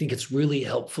 I think it's really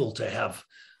helpful to have,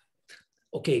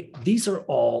 okay, these are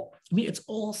all, it's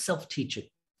all self-teaching.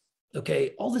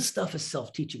 Okay, all this stuff is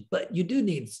self-teaching, but you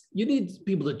need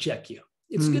people to check you.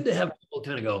 It's good to have people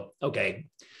kind of go, okay,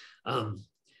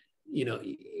 you know,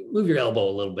 move your elbow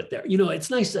a little bit there. You know, it's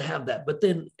nice to have that, but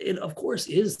then it of course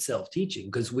is self-teaching,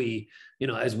 because we, you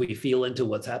know, as we feel into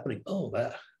what's happening,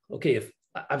 okay, if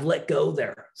I've let go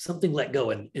there, something let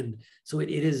go, and so it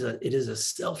is a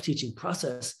self-teaching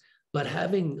process. But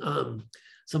having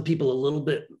some people a little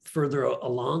bit further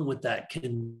along with that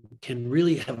can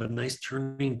really have a nice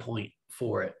turning point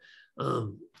for it.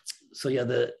 So yeah,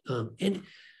 and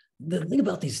the thing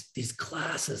about these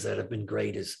classes that have been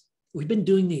great is we've been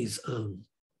doing these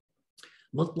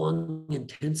month-long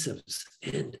intensives,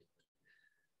 and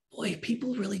boy,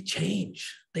 people really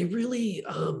change. They really,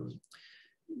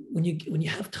 when you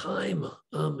have time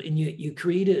and you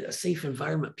create a safe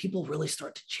environment, people really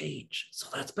start to change. So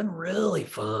that's been really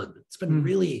fun. It's been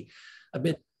really, I've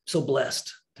been so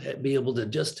blessed to be able to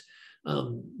just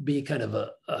be kind of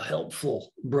a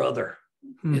helpful brother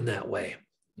in that way.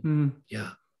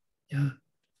 Yeah. I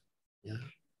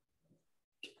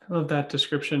love that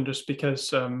description, just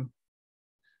because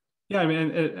yeah, I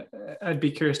mean, I'd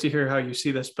be curious to hear how you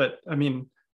see this, but I mean,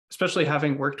 especially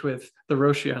having worked with the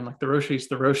Roshi, and like the Roshi's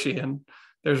the Roshi, and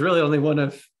there's really only one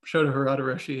of Shodo Harada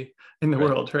Roshi in the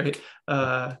world, right?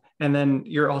 And then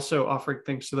you're also offering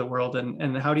things to the world,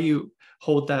 and how do you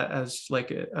hold that as like,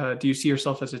 do you see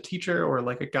yourself as a teacher or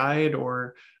like a guide,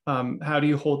 or how do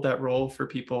you hold that role for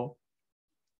people?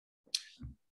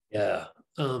 Yeah,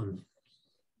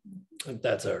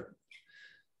 that's a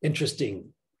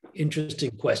interesting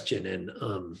question, and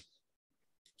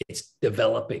it's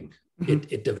developing.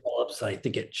 It develops. I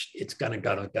think it's kind of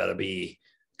gotta be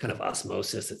kind of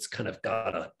osmosis. It's kind of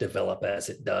gotta develop as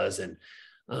it does, and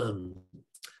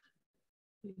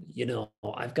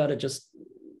I've got to just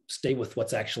stay with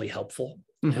what's actually helpful.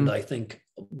 And I think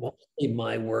mostly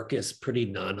my work is pretty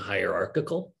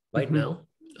non-hierarchical right now.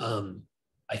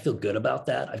 I feel good about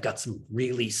that. I've got some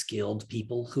really skilled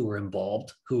people who are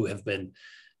involved, who have been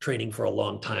training for a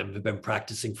long time, have been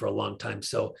practicing for a long time.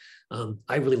 So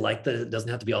I really like that it doesn't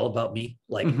have to be all about me.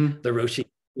 Like the Roshi,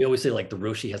 we always say like the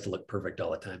Roshi has to look perfect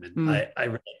all the time. And I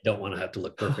really don't want to have to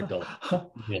look perfect all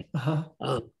the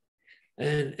time.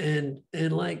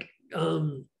 And like,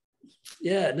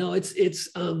 yeah, no, it's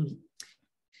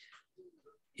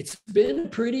been a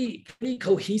pretty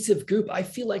cohesive group. I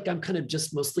feel like I'm kind of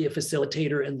just mostly a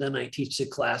facilitator, and then I teach the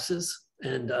classes.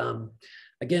 And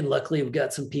again, luckily we've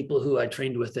got some people who I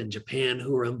trained with in Japan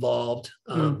who are involved.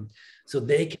 So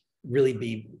they can really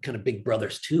be kind of big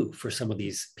brothers too for some of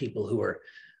these people who are,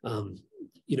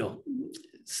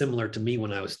 similar to me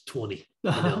when I was 20,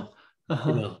 kind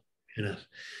of.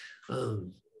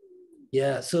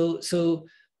 Yeah. So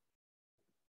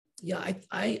yeah,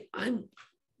 I'm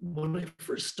when I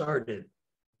first started,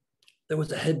 there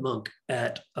was a head monk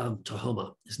at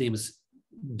Tahoma. His name is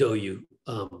Doyu,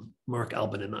 Mark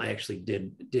Albin, and I actually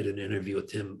did an interview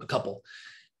with him, a couple.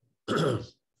 And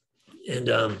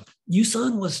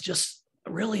Yusan was just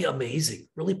really amazing,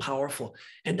 really powerful.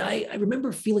 And I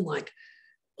remember feeling like,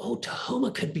 oh,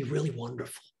 Tahoma could be really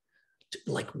wonderful.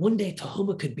 Like one day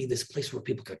Tahoma could be this place where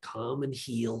people could come and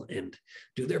heal and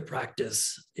do their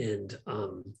practice, and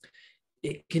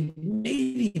it could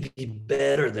maybe be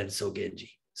better than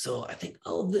Sogenji. So I think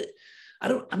I'm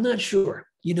not sure,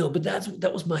 but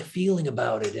that was my feeling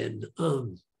about it.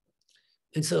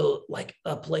 And so like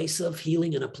a place of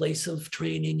healing and a place of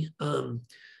training, I'm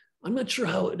not sure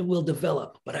how it will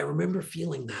develop, but I remember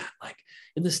feeling that like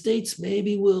in the States,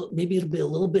 maybe it'll be a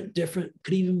little bit different,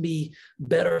 could even be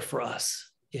better for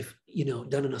us if,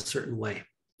 done in a certain way.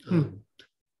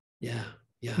 Yeah.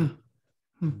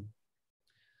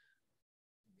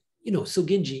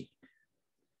 Sogenji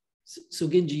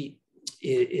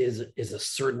is a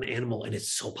certain animal, and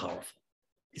it's so powerful.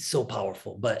 It's so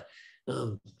powerful, but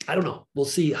I don't know. We'll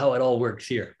see how it all works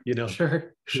here,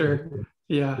 Sure.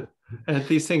 Yeah. And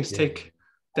these things take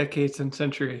decades and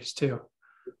centuries too.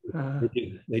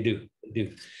 They do.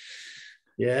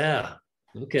 Yeah.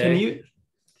 Okay.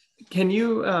 Can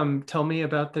you tell me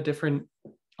about the different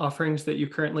offerings that you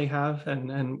currently have,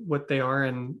 and what they are,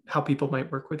 and how people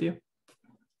might work with you?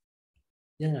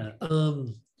 Yeah.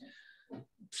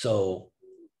 So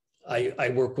I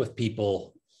work with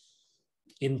people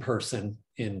in person,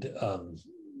 and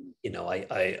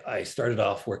I started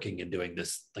off working and doing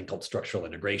this thing called structural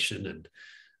integration, and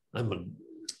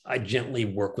I gently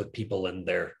work with people in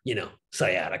their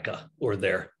sciatica, or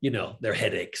their their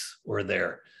headaches, or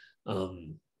their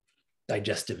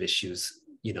digestive issues.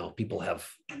 People have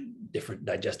different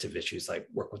digestive issues. I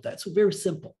work with that. So very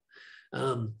simple.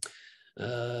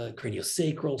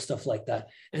 Craniosacral, stuff like that.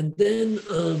 And then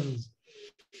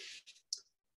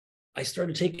I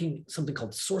started taking something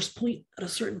called SourcePoint at a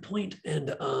certain point, and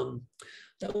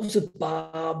that was with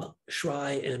Bob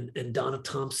Schrei and Donna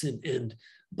Thompson. And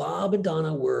Bob and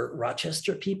Donna were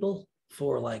Rochester people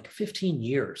for like 15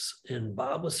 years, and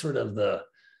Bob was sort of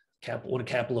one of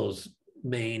Capello's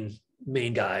main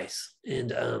guys,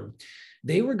 and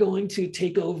they were going to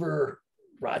take over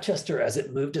Rochester as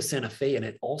it moved to Santa Fe, and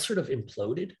it all sort of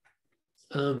imploded.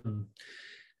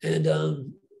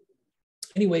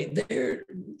 anyway,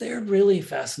 they're really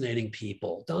fascinating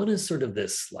people. Donna's sort of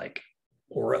this like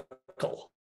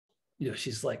oracle.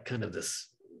 She's like kind of this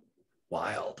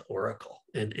wild oracle.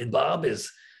 And Bob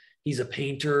he's a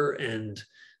painter, and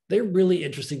they're really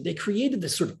interesting. They created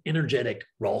this sort of energetic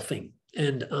Rolfing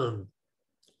and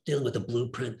dealing with the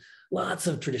blueprint. Lots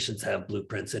of traditions have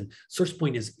blueprints, and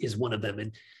SourcePoint is one of them.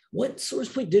 And what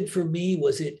SourcePoint did for me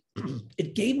was it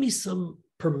gave me some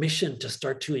permission to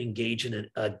start to engage in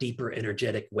a deeper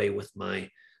energetic way with my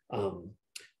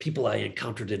people I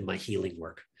encountered in my healing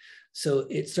work. So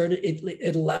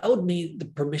it allowed me the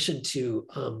permission to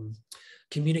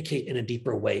communicate in a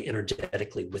deeper way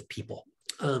energetically with people.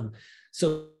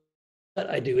 So that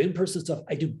I do in-person stuff.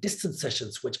 I do distance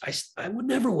sessions, which I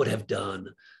would have done.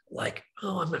 Like,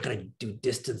 oh, I'm not going to do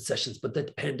distance sessions, but the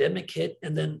pandemic hit,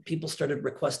 and then people started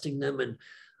requesting them, and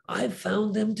I've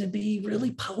found them to be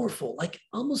really powerful, like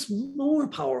almost more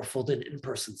powerful than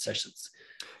in-person sessions.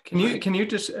 Can you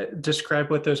just describe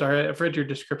what those are? I've read your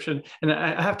description, and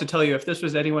I have to tell you, if this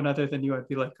was anyone other than you, I'd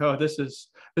be like, oh, this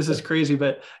is crazy.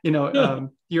 But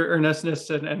your earnestness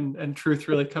and truth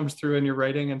really comes through in your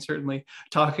writing, and certainly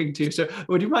talking to you. So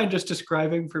would you mind just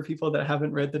describing for people that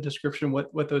haven't read the description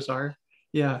what those are?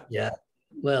 Yeah. Yeah.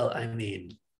 Well,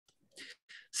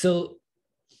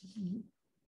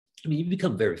 you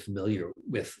become very familiar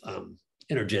with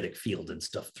energetic field and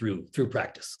stuff through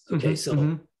practice. Okay.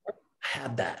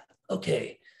 Had that.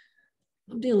 Okay,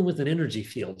 I'm dealing with an energy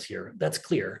field here. That's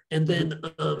clear. And then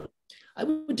I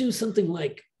would do something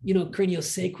like,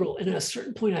 craniosacral. And at a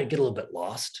certain point, I'd get a little bit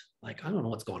lost. Like, I don't know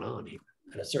what's going on here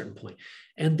at a certain point.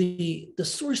 And the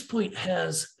SourcePoint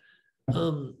has,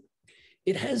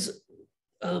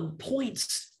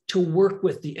 points to work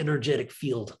with the energetic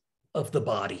field of the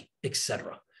body,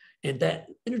 etc. And that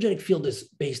energetic field is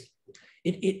based,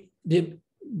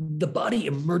 the body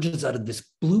emerges out of this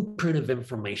blueprint of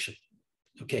information.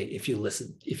 Okay, if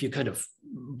you kind of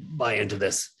buy into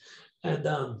this. And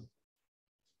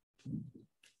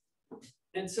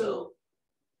so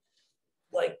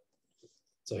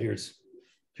here's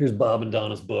Bob and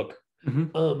Donna's book.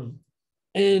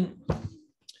 And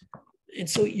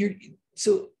so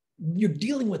you're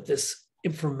dealing with this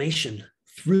information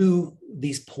through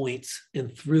these points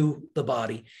and through the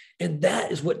body. And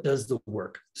that is what does the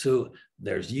work. So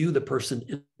there's you, the person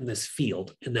in this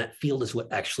field, and that field is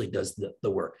what actually does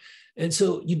the work. And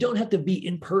so you don't have to be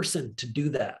in person to do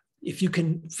that. If you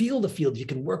can feel the field, you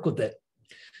can work with it.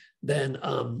 Then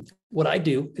what I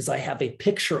do is I have a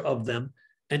picture of them,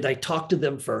 and I talk to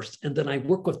them first, and then I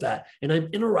work with that. And I'm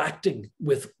interacting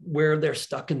with where they're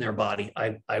stuck in their body.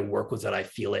 I work with it. I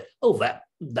feel it. Oh,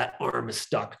 that arm is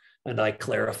stuck. And I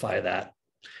clarify that.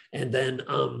 And then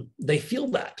they feel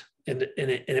that, and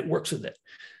it works with it.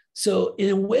 So in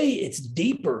a way, it's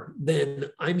deeper than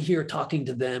I'm here talking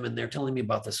to them and they're telling me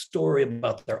about the story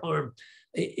about their arm.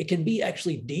 It can be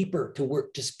actually deeper to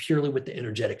work just purely with the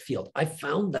energetic field. I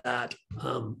found that,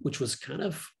 which was kind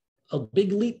of a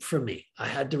big leap for me. I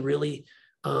had to really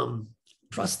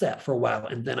trust that for a while.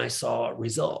 And then I saw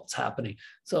results happening.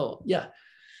 So yeah.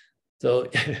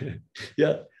 So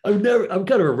yeah, I'm kind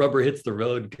of a rubber hits the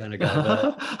road kind of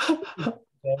guy.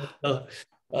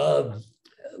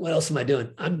 What else am I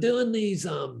doing? I'm doing these,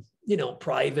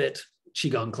 private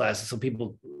Qigong classes. So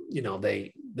people,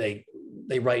 they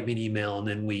write me an email, and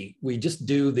then we just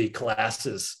do the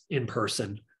classes in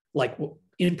person, like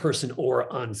in person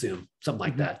or on Zoom, something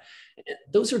like that. And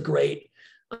those are great.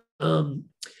 Some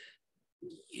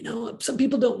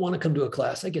people don't want to come to a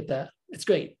class. I get that. It's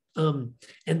great. And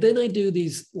then I do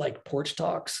these like porch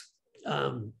talks.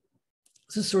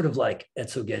 This is sort of like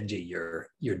Etso Genji.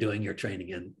 You're doing your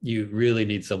training, and you really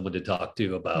need someone to talk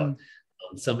to about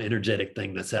some energetic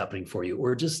thing that's happening for you,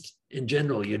 or just in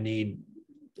general, you need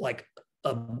like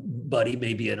a buddy,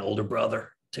 maybe an older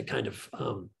brother, to kind of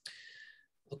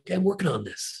okay, I'm working on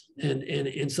this,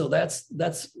 and so that's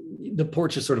the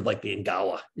porch is sort of like the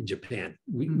Ingawa in Japan.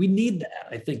 We need that.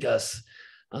 I think us.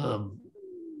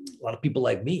 A lot of people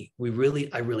like me, I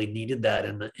really needed that.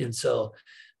 And so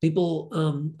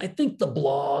people, I think the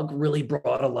blog really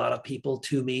brought a lot of people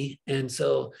to me. And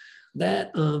so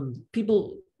that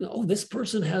people, this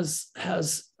person has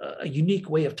a unique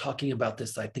way of talking about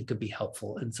this that I think could be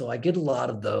helpful. And so I get a lot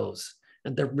of those,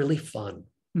 and they're really fun.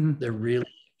 They're really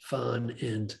fun,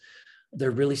 and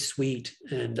they're really sweet.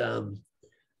 And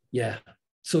yeah,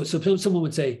 so someone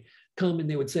would say, come, and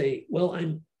they would say, well,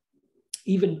 I'm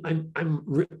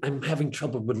having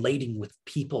trouble relating with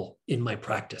people in my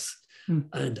practice.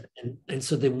 And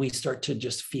so then we start to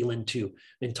just feel into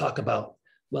and talk about,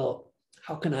 well,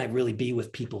 how can I really be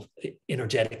with people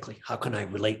energetically? How can I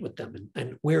relate with them?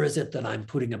 And where is it that I'm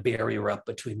putting a barrier up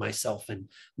between myself and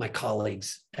my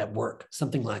colleagues at work?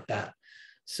 Something like that.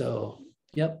 So,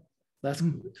 yep, I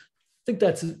think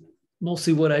that's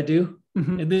mostly what I do.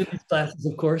 And then these classes,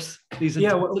 of course.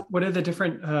 What are the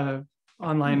different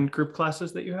online group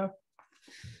classes that you have?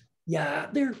 Yeah,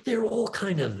 they're all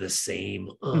kind of the same.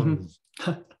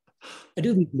 I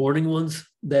do these morning ones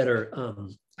that are,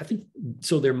 I think,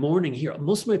 so they're morning here.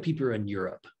 Most of my people are in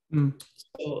Europe.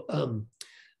 So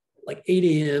like 8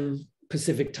 a.m.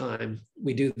 Pacific time,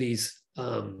 we do these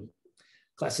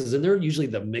classes, and they're usually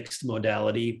the mixed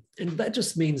modality. And that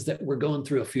just means that we're going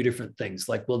through a few different things.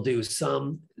 Like we'll do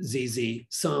some ZZ,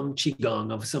 some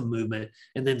Qigong of some movement,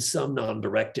 and then some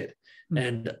non-directed.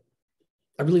 And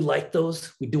I really like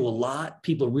those. We do a lot.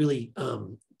 People really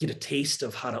get a taste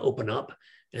of how to open up.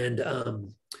 And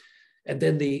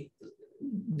then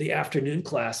the afternoon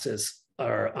classes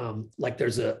are like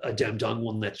there's a Zhan Zhuang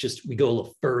one that's just, we go a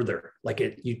little further, like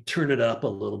you turn it up a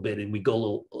little bit and we go a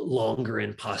little longer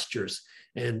in postures,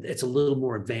 and it's a little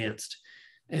more advanced.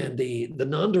 And the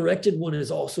non-directed one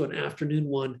is also an afternoon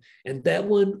one, and that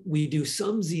one we do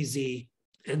some ZZ,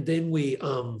 and then we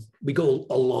go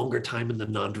a longer time in the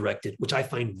non-directed, which I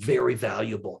find very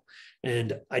valuable.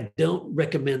 And I don't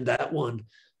recommend that one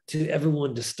to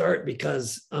everyone to start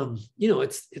because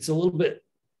it's a little bit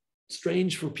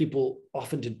strange for people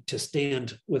often to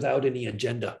stand without any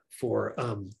agenda for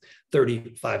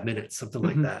 35 minutes, something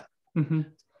like that.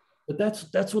 But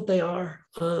that's what they are.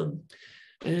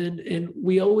 And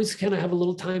we always kind of have a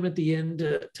little time at the end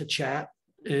to chat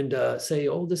and say,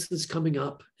 oh, this is coming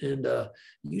up. And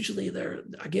usually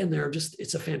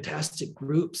it's a fantastic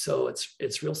group. So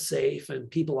it's real safe, and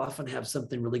people often have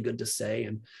something really good to say.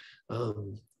 And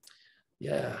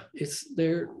it's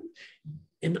there.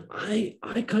 And I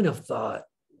kind of thought,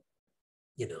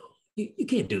 you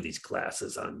can't do these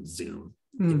classes on Zoom.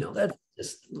 That's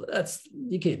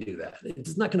you can't do that.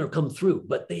 It's not going to come through,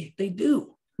 but they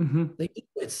do. They do.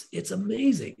 It's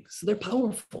amazing. So they're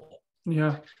powerful.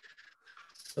 Yeah.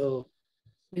 So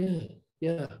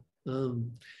yeah.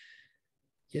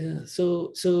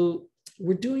 So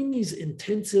we're doing these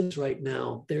intensives right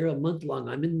now. They're a month long.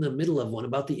 I'm in the middle of one,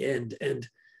 about the end, and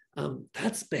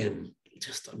that's been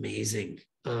just amazing.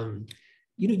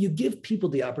 You give people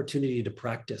the opportunity to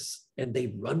practice, and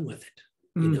they run with it.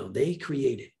 They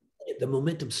create it. The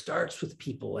momentum starts with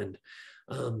people, and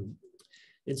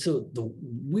so the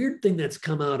weird thing that's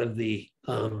come out of the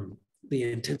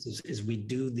intensives is we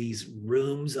do these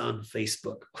rooms on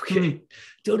Facebook. Okay,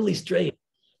 totally strange,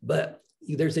 but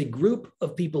there's a group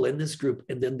of people in this group,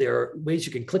 and then there are ways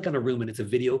you can click on a room, and it's a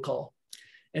video call.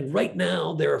 And right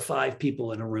now there are 5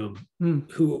 people in a room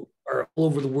who are all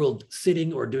over the world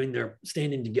sitting or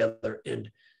standing together. And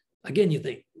again, you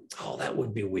think, oh, that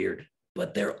would be weird,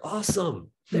 but they're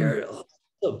awesome. They're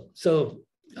awesome. So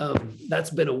that's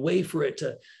been a way for it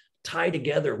to tie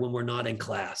together when we're not in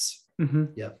class.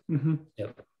 Yeah.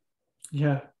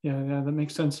 That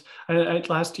makes sense.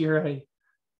 Last year,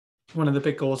 one of the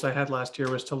big goals I had last year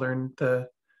was to learn the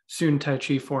Sun Tai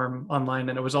Chi form online,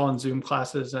 and it was all in Zoom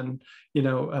classes. And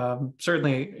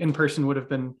certainly in person would have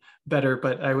been better,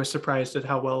 but I was surprised at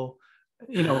how well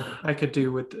I could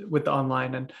do with the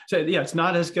online. And so it's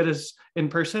not as good as in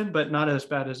person, but not as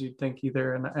bad as you'd think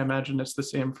either. And I imagine it's the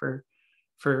same for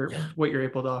what you're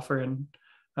able to offer, and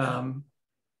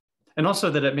also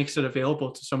that it makes it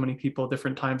available to so many people,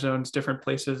 different time zones, different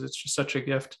places. It's just such a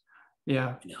gift.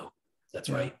 Yeah. That's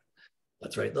right.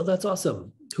 No, that's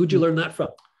awesome. Who'd you learn that from?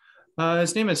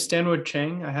 His name is Stanwood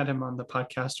Chang. I had him on the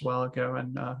podcast a while ago,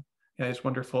 and he's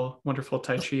wonderful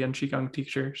Tai Chi and Qigong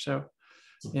teacher. So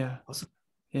yeah. Awesome.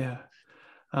 Yeah.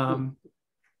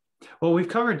 Well, we've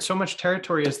covered so much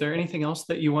territory. Is there anything else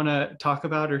that you want to talk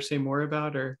about or say more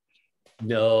about, or?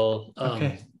 No.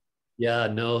 Okay. Yeah,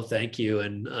 no, thank you.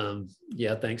 And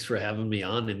thanks for having me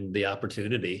on and the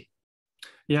opportunity.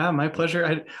 Yeah, my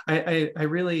pleasure. I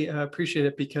really appreciate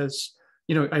it because,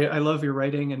 I love your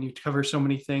writing, and you cover so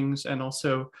many things, and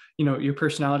also, your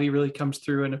personality really comes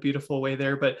through in a beautiful way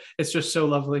there. But it's just so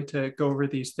lovely to go over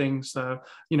these things,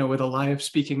 with a live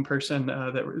speaking person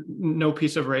that no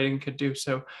piece of writing could do.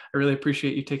 So I really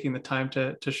appreciate you taking the time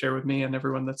to share with me and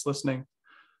everyone that's listening.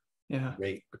 Yeah.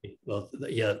 Great. Well,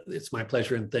 yeah, it's my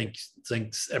pleasure. And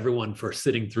thanks everyone for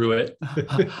sitting through it.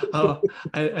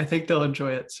 I think they'll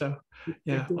enjoy it. So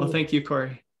yeah. Well, thank you,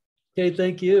 Corey. Okay.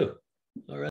 Thank you. All right.